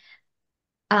Wyatt,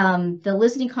 the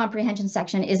listening comprehension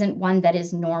section isn't one that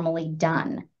is normally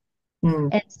done.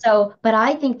 And so, but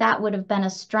I think that would have been a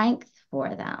strength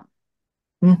for them.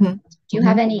 Do you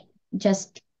have any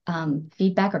just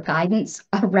feedback or guidance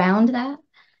around that?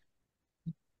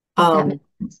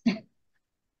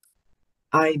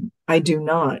 I do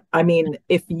not. I mean,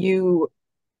 if you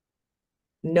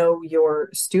know your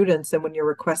students and when you're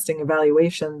requesting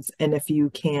evaluations, and if you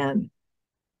can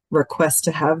request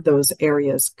to have those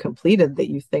areas completed that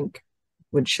you think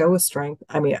would show a strength,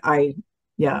 I mean,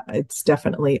 yeah, it's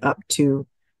definitely up to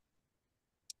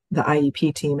the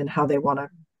IEP team and how they want to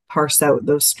parse out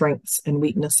those strengths and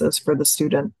weaknesses for the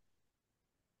student.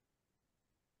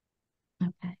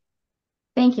 Okay.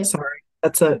 Thank you. Sorry,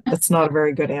 that's not a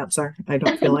very good answer. I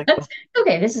don't feel like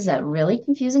okay. This is a really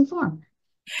confusing form.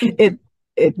 It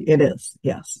is.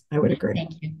 Yes, I would agree.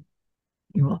 Thank you.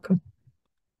 You're welcome.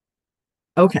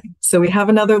 Okay, so we have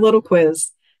another little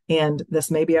quiz, and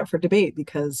this may be up for debate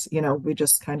because, we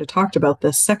just kind of talked about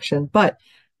this section, but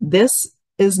this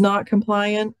is not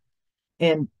compliant,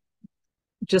 and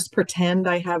just pretend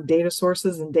I have data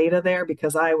sources and data there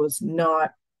because I was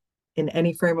not in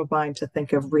any frame of mind to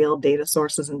think of real data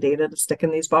sources and data to stick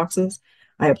in these boxes.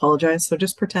 I apologize. So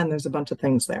just pretend there's a bunch of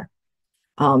things there.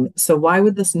 So why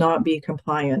would this not be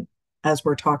compliant as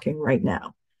we're talking right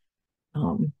now,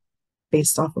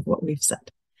 based off of what we've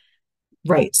said?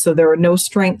 Right. So there are no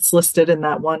strengths listed in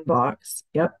that one box.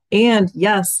 Yep. And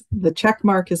yes, the check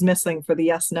mark is missing for the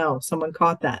yes, no. Someone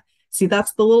caught that. See,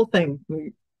 that's the little thing.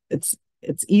 It's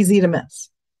easy to miss.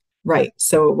 Right.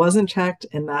 So it wasn't checked,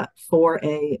 and that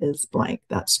 4A is blank,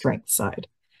 that strength side.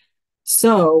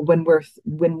 So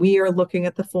when we are looking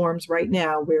at the forms right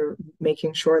now, we're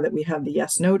making sure that we have the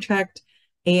yes, no checked.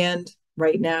 And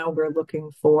right now we're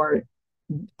looking for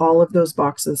all of those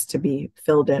boxes to be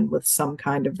filled in with some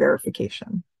kind of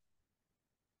verification.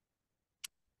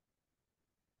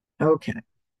 Okay.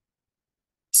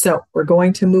 So we're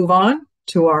going to move on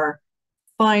to our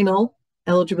final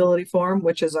eligibility form,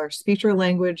 which is our speech or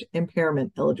language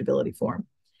impairment eligibility form.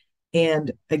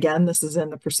 And again, this is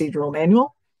in the procedural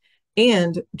manual.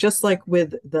 And just like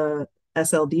with the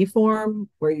SLD form,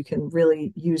 where you can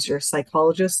really use your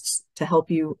psychologists to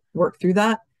help you work through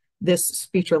that, this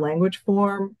speech or language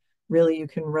form, really you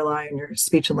can rely on your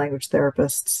speech and language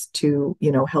therapists to,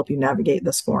 help you navigate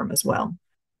this form as well.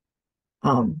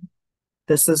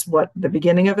 This is what the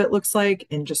beginning of it looks like.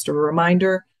 And just a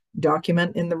reminder,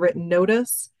 document in the written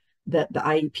notice that the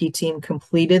IEP team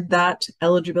completed that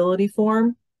eligibility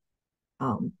form.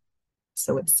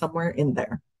 So it's somewhere in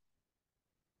there.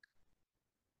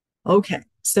 Okay,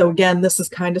 so again, this is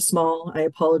kind of small. I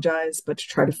apologize, but to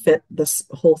try to fit this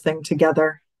whole thing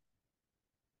together,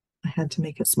 I had to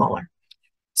make it smaller.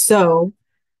 So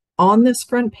on this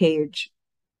front page,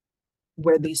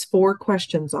 where these 4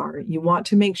 questions are, you want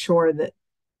to make sure that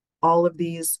all of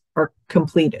these are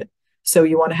completed. So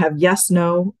you want to have yes,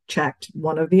 no checked,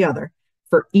 one or the other,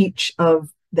 for each of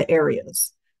the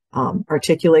areas,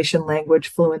 articulation, language,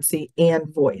 fluency,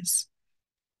 and voice.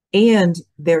 And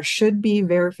there should be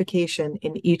verification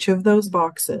in each of those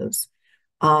boxes,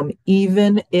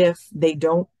 even if they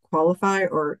don't qualify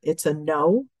or it's a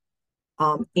no,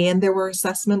 and there were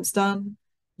assessments done,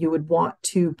 you would want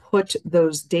to put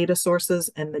those data sources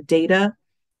and the data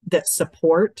that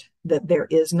support that there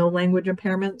is no language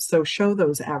impairment. So show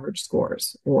those average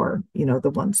scores, or,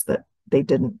 the ones that they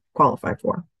didn't qualify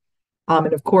for.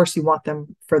 And of course, you want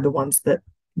them for the ones that,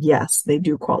 yes, they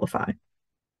do qualify.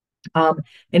 And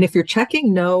if you're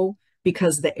checking no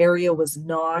because the area was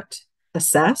not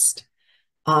assessed,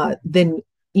 then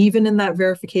even in that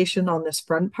verification on this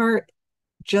front part,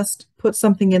 just put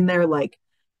something in there like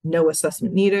no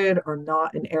assessment needed or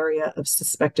not an area of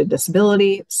suspected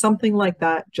disability, something like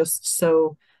that, just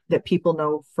so that people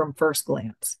know from first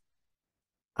glance.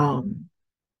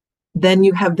 Then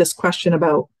you have this question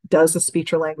about, does a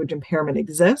speech or language impairment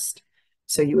exist?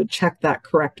 So you would check that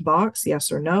correct box,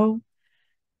 yes or no.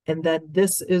 And then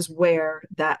this is where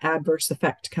that adverse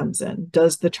effect comes in.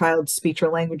 Does the child's speech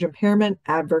or language impairment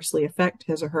adversely affect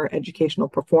his or her educational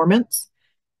performance?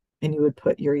 And you would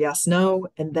put your yes, no,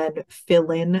 and then fill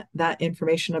in that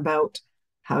information about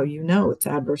how you know it's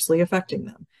adversely affecting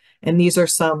them. And these are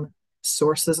some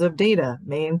sources of data,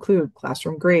 may include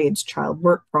classroom grades, child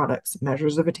work products,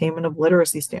 measures of attainment of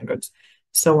literacy standards,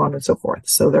 so on and so forth.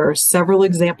 So there are several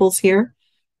examples here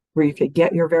where you could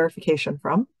get your verification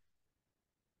from.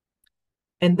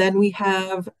 And then we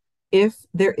have, if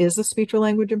there is a speech or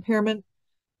language impairment,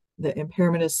 the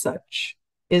impairment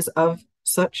is of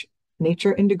such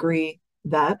nature and degree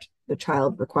that the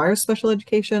child requires special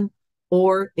education,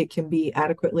 or it can be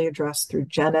adequately addressed through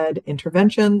gen ed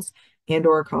interventions and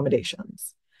or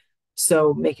accommodations.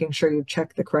 So making sure you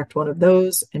check the correct one of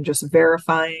those and just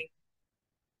verifying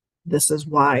this is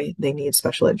why they need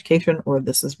special education, or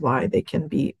this is why they can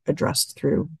be addressed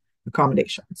through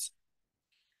accommodations.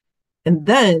 And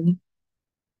then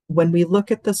when we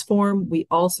look at this form, we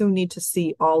also need to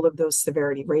see all of those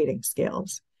severity rating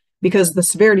scales, because the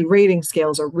severity rating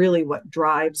scales are really what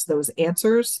drives those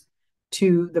answers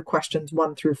to the questions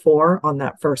 1 through 4 on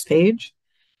that first page.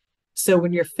 So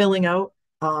when you're filling out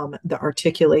the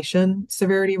articulation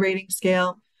severity rating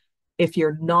scale, if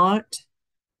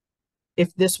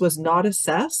this was not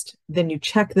assessed, then you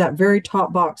check that very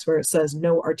top box where it says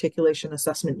no articulation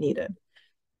assessment needed.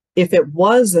 If it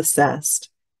was assessed,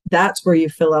 that's where you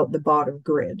fill out the bottom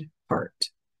grid part.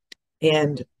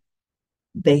 And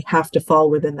they have to fall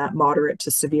within that moderate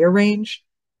to severe range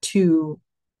to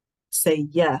say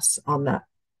yes on that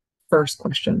first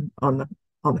question on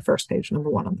the first page, number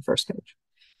 1 on the first page.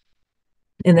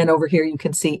 And then over here, you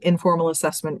can see informal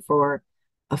assessment for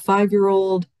a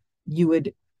 5-year-old. You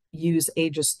would use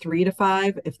ages 3 to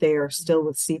 5 if they are still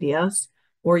with CDS,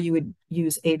 or you would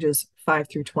use ages 5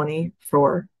 through 20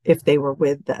 for if they were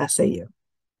with the SAU.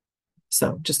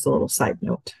 So just a little side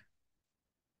note.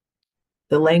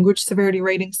 The language severity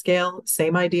rating scale,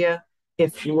 same idea.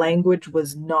 If language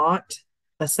was not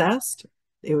assessed,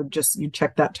 it would just, you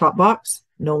check that top box,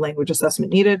 no language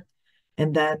assessment needed.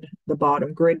 And then the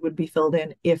bottom grid would be filled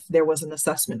in if there was an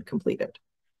assessment completed.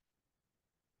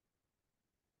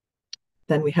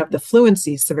 Then we have the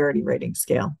fluency severity rating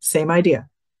scale, same idea.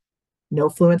 No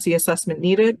fluency assessment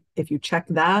needed. If you check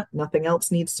that, nothing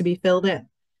else needs to be filled in.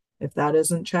 If that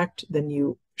isn't checked, then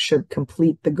you should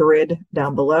complete the grid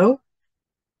down below.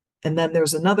 And then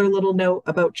there's another little note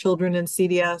about children in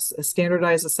CDS. A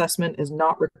standardized assessment is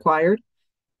not required.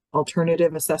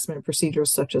 Alternative assessment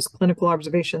procedures such as clinical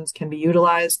observations can be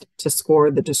utilized to score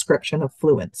the description of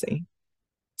fluency.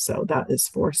 So that is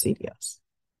for CDS.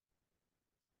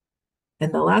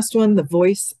 And the last one, the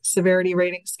voice severity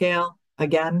rating scale.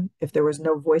 Again, if there was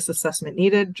no voice assessment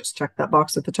needed, just check that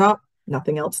box at the top.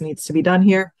 Nothing else needs to be done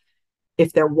here.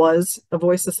 If there was a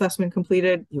voice assessment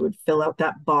completed, you would fill out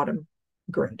that bottom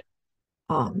grid.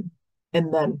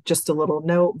 And then just a little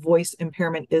note, voice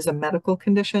impairment is a medical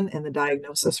condition and the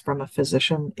diagnosis from a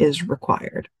physician is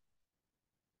required.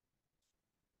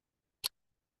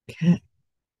 Okay.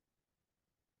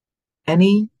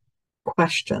 Any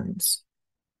questions?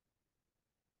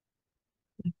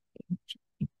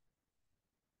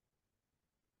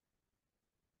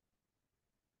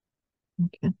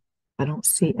 Okay. I don't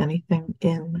see anything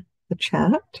in the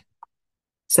chat.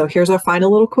 So here's our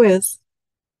final little quiz.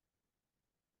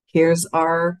 Here's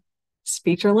our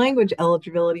speech or language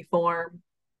eligibility form.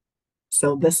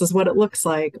 So this is what it looks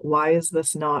like. Why is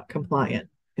this not compliant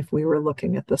if we were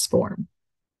looking at this form?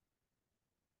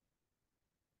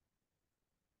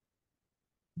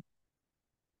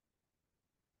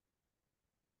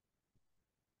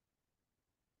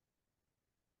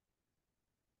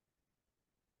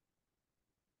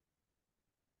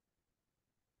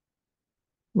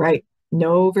 Right.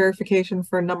 No verification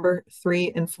for number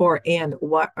 3 and 4. And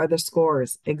what are the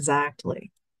scores?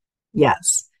 Exactly.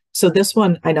 Yes. So this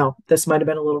one, I know this might have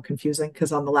been a little confusing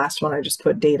because on the last one, I just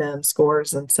put data and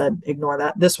scores and said, ignore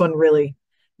that. This one really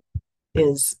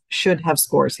should have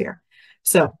scores here.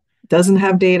 So doesn't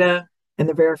have data and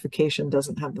the verification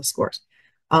doesn't have the scores.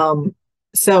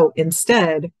 So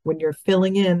instead, when you're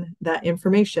filling in that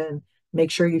information,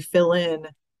 make sure you fill in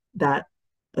that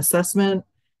assessment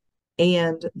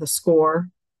and the score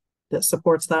that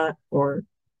supports that, or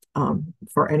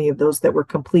for any of those that were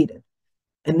completed.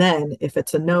 And then if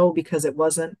it's a no because it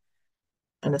wasn't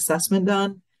an assessment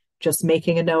done, just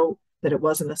making a note that it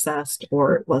wasn't assessed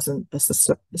or it wasn't a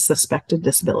suspected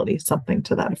disability, something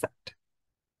to that effect.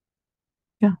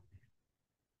 Yeah.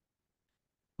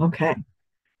 Okay.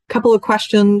 Couple of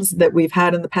questions that we've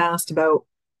had in the past about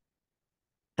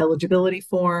eligibility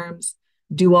forms.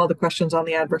 Do all the questions on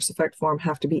the adverse effect form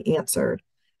have to be answered?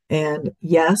 And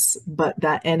yes, but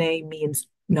that NA means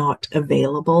not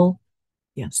available.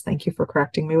 Yes, thank you for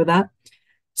correcting me with that.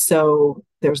 So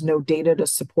there's no data to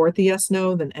support the yes,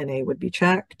 no, then NA would be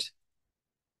checked.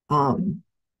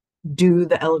 Do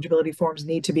the eligibility forms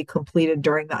need to be completed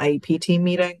during the IEP team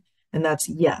meeting? And that's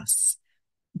yes.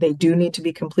 They do need to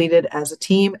be completed as a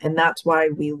team, and that's why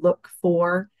we look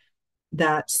for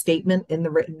that statement in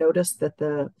the written notice that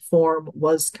the form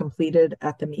was completed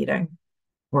at the meeting,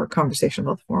 or conversation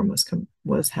about the form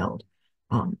was held.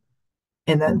 And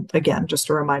then again, just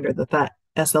a reminder that that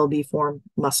SLD form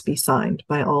must be signed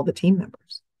by all the team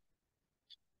members.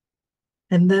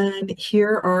 And then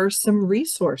here are some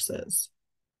resources.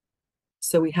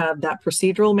 So we have that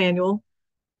procedural manual,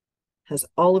 has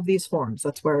all of these forms.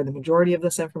 That's where the majority of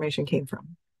this information came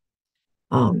from.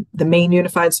 The Maine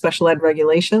Unified Special Ed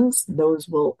regulations, those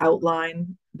will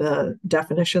outline the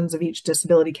definitions of each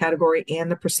disability category and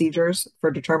the procedures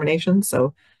for determination.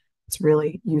 So it's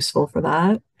really useful for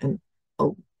that and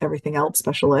everything else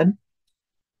special ed.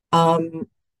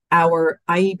 Our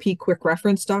IEP quick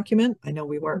reference document. I know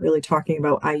we weren't really talking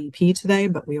about IEP today,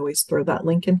 but we always throw that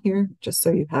link in here just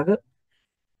so you have it.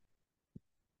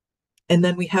 And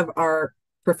then we have our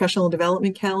professional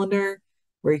development calendar,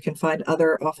 where you can find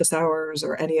other office hours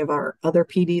or any of our other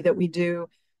PD that we do,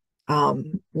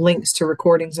 links to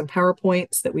recordings and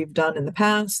PowerPoints that we've done in the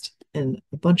past, and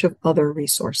a bunch of other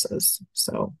resources.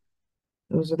 So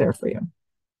those are there for you.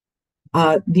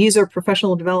 These are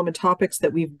professional development topics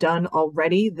that we've done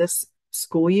already this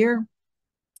school year.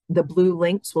 The blue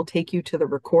links will take you to the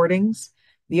recordings.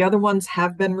 The other ones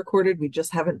have been recorded. We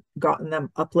just haven't gotten them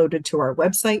uploaded to our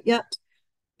website yet.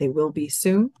 They will be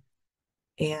soon.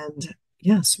 And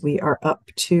yes, we are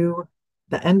up to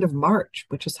the end of March,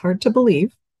 which is hard to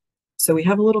believe. So we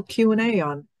have a little Q&A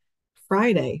on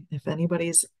Friday if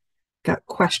anybody's got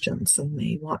questions and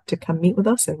they want to come meet with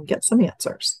us and get some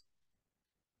answers.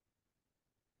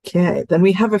 Okay, then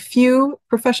we have a few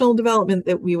professional development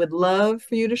that we would love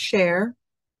for you to share.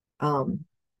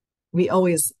 We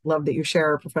always love that you share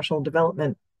our professional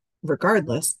development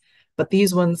regardless, but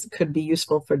these ones could be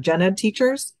useful for gen ed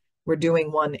teachers. We're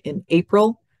doing one in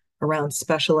April around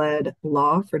special ed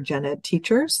law for gen ed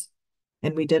teachers.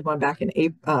 And we did one back in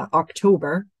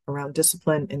October around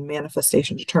discipline and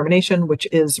manifestation determination, which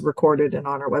is recorded and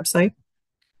on our website.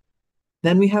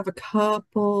 Then we have a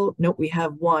couple, nope, we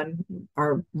have one.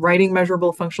 Our writing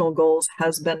measurable functional goals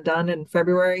has been done in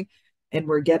February, and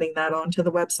we're getting that onto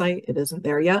the website. It isn't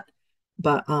there yet,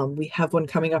 but we have one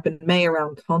coming up in May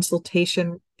around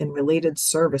consultation and related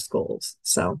service goals.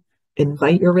 So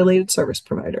invite your related service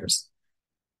providers.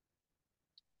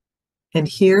 And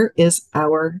here is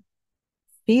our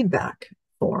feedback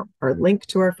form, or link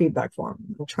to our feedback form.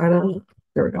 We'll try to,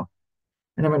 there we go.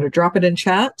 And I'm going to drop it in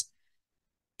chat.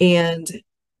 And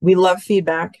we love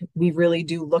feedback. We really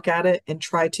do look at it and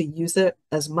try to use it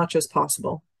as much as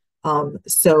possible.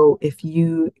 So if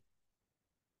you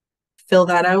fill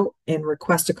that out and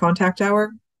request a contact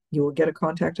hour, you will get a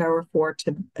contact hour for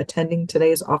attending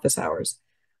today's office hours.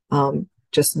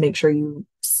 Just make sure you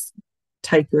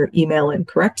type your email in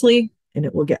correctly and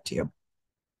it will get to you.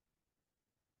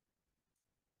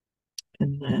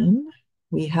 And then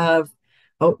we have,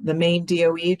 the Maine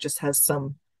DOE just has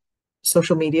some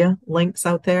social media links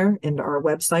out there and our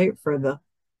website for the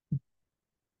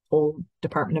whole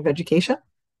Department of Education.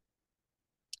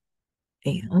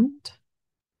 And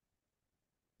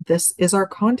this is our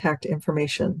contact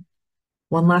information.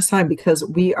 One last time, because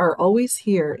we are always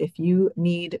here if you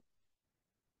need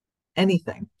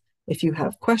anything. If you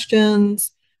have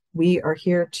questions, we are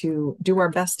here to do our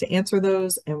best to answer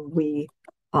those. And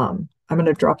I'm going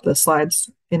to drop the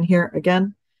slides in here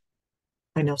again.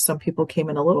 I know some people came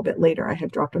in a little bit later. I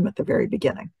had dropped them at the very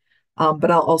beginning,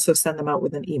 but I'll also send them out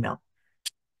with an email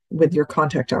with your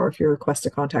contact hour if you request a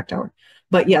contact hour.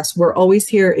 But yes, we're always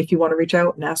here if you want to reach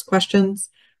out and ask questions.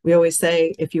 We always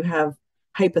say if you have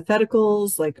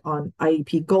hypotheticals like on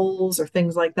IEP goals or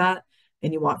things like that,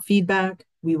 and you want feedback,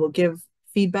 we will give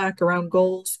feedback around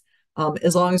goals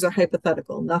as long as they're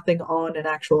hypothetical, nothing on an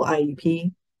actual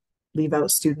IEP, leave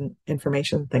out student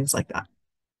information, things like that.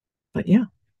 But yeah.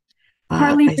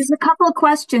 Carly, there's a couple of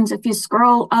questions if you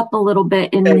scroll up a little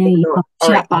bit in the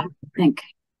chat box, I think.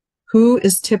 Who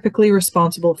is typically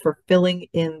responsible for filling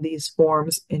in these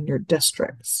forms in your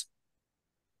districts?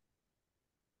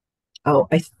 Oh,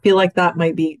 I feel like that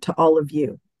might be to all of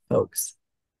you folks.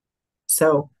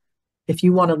 So if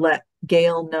you want to let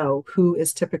Gail know who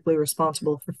is typically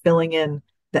responsible for filling in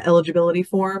the eligibility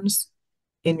forms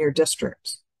in your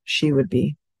district, she would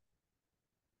be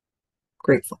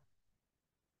grateful.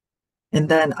 And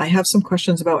then I have some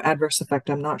questions about adverse effect.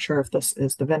 I'm not sure if this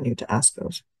is the venue to ask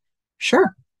those.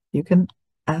 Sure, you can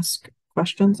ask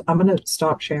questions. I'm going to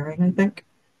stop sharing, I think.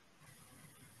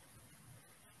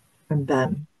 And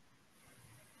then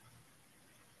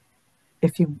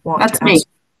if you want to ask.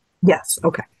 Yes,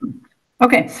 okay.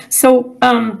 Okay, so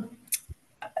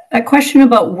a question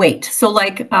about weight. So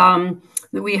like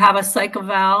we have a psych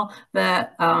eval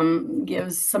that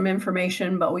gives some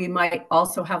information, but we might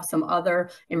also have some other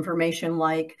information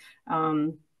like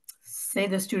say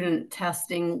the student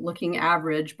testing looking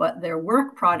average, but their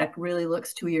work product really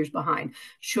looks 2 years behind.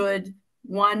 Should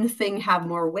one thing have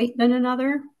more weight than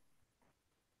another?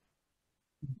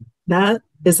 That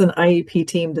is an IEP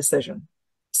team decision.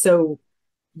 So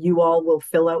you all will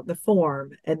fill out the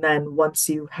form, and then once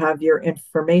you have your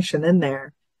information in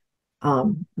there,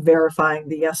 verifying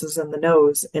the yeses and the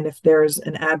nos, and if there's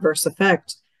an adverse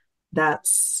effect,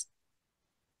 that's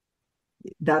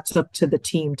up to the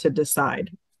team to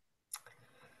decide.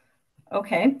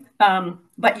 Okay,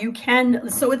 but you can,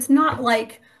 so it's not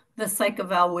like the psych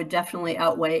eval would definitely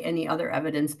outweigh any other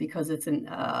evidence because it's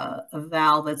a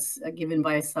eval that's given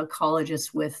by a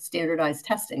psychologist with standardized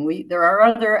testing. There are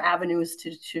other avenues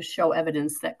to show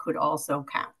evidence that could also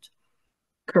count.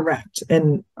 Correct.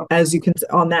 And as you can,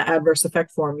 on that adverse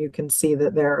effect form, you can see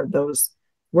that there are those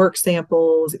work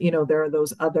samples, there are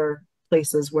those other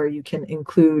places where you can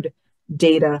include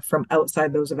data from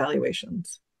outside those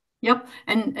evaluations. Yep.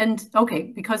 And okay,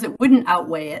 because it wouldn't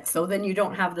outweigh it. So then you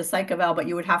don't have the psych eval, but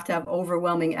you would have to have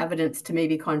overwhelming evidence to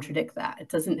maybe contradict that. It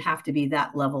doesn't have to be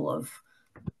that level of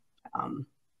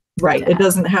right. data. It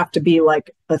doesn't have to be like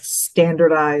a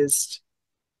standardized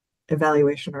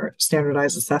evaluation or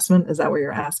standardized assessment. Is that what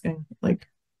you're asking? Like,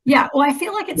 yeah, well, I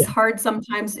feel like it's hard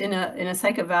sometimes in a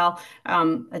psych eval.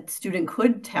 A student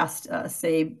could test,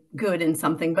 say, good in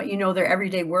something, but their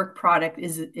everyday work product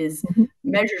is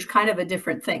measures kind of a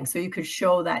different thing. So you could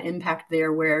show that impact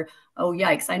there where, oh,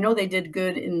 yikes, I know they did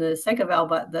good in the psych eval,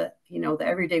 but the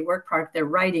everyday work product they're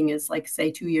writing is like,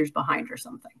 say, 2 years behind or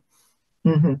something.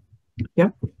 Mm-hmm.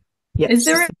 Yep. Yes. Is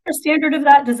there a standard of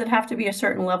that? Does it have to be a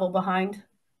certain level behind?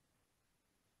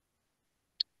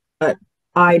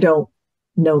 I don't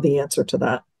know the answer to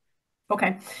that.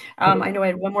 Okay. I know I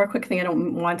had one more quick thing. I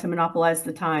don't want to monopolize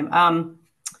the time.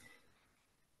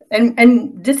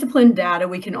 And discipline data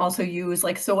we can also use,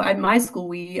 like, so at my school,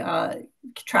 we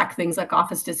track things like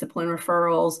office discipline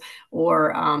referrals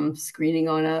or screening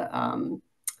on a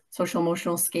social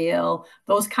emotional scale.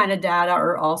 Those kind of data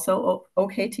are also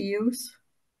okay to use.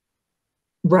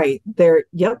 Right there.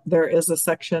 Yep. There is a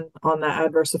section on that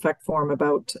adverse effect form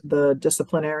about the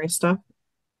disciplinary stuff.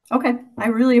 Okay. I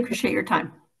really appreciate your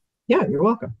time. Yeah, you're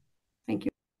welcome. Thank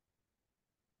you.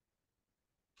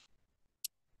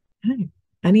 Okay.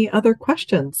 Any other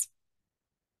questions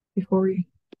before we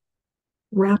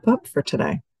wrap up for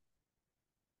today?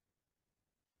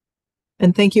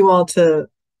 And thank you all to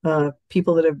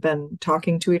people that have been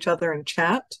talking to each other in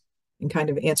chat and kind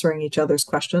of answering each other's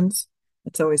questions.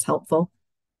 It's always helpful.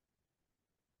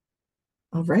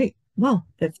 All right. Well,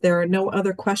 if there are no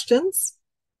other questions,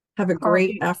 have a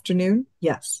great afternoon.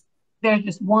 Yes. There's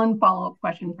just one follow-up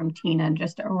question from Tina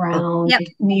just around Yep.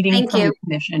 needing Thank from you. the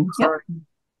commission. Sorry.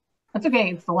 That's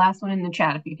okay. It's the last one in the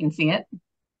chat if you can see it.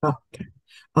 Oh, okay.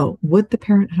 Oh, would the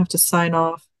parent have to sign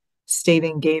off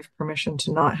stating gave permission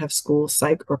to not have school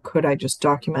psych, or could I just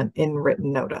document in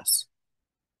written notice?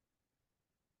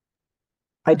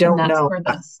 I don't And that's know. for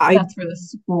that's for the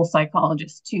school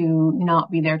psychologist to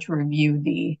not be there to review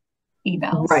the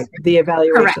evals. Right, the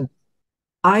evaluation. Correct.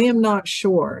 I am not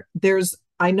sure.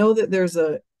 I know that there's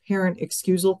a parent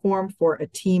excusal form for a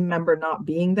team member not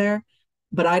being there,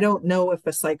 but I don't know if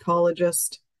a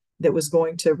psychologist that was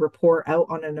going to report out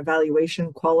on an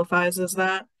evaluation qualifies as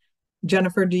that.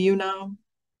 Jennifer, do you know?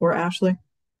 Or Ashley?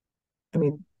 I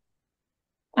mean,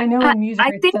 I know in music I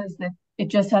it think says that it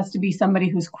just has to be somebody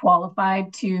who's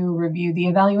qualified to review the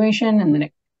evaluation, and then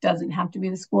it doesn't have to be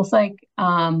the school psych.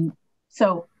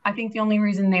 So I think the only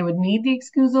reason they would need the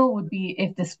excusal would be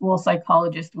if the school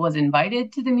psychologist was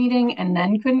invited to the meeting and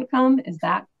then couldn't come. Is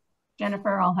that,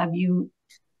 Jennifer? I'll have you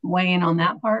weigh in on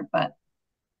that part, but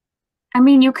I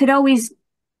mean, you could always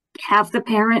have the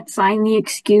parent sign the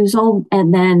excusal,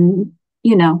 and then,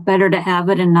 better to have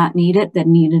it and not need it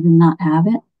than need it and not have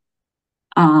it.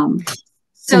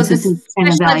 So Since it's an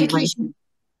evaluation.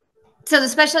 the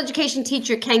special education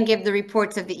teacher can give the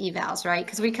reports of the evals, right?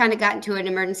 Because we kind of got into an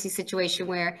emergency situation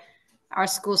where our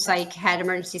school psych had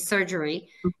emergency surgery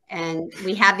and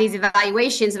we have these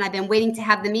evaluations, and I've been waiting to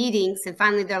have the meetings, and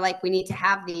finally they're like, we need to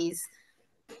have these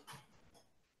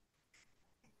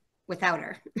without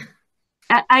her.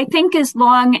 I think as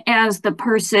long as the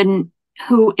person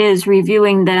who is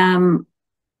reviewing them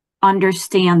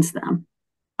understands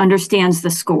the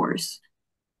scores.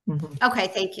 mm-hmm. Okay,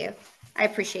 thank you. I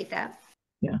appreciate that.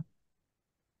 Yeah.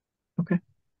 Okay.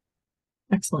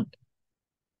 Excellent.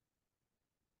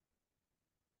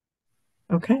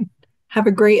 Okay. Have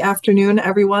a great afternoon,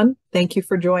 everyone. Thank you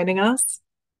for joining us.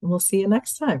 And we'll see you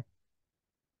next time.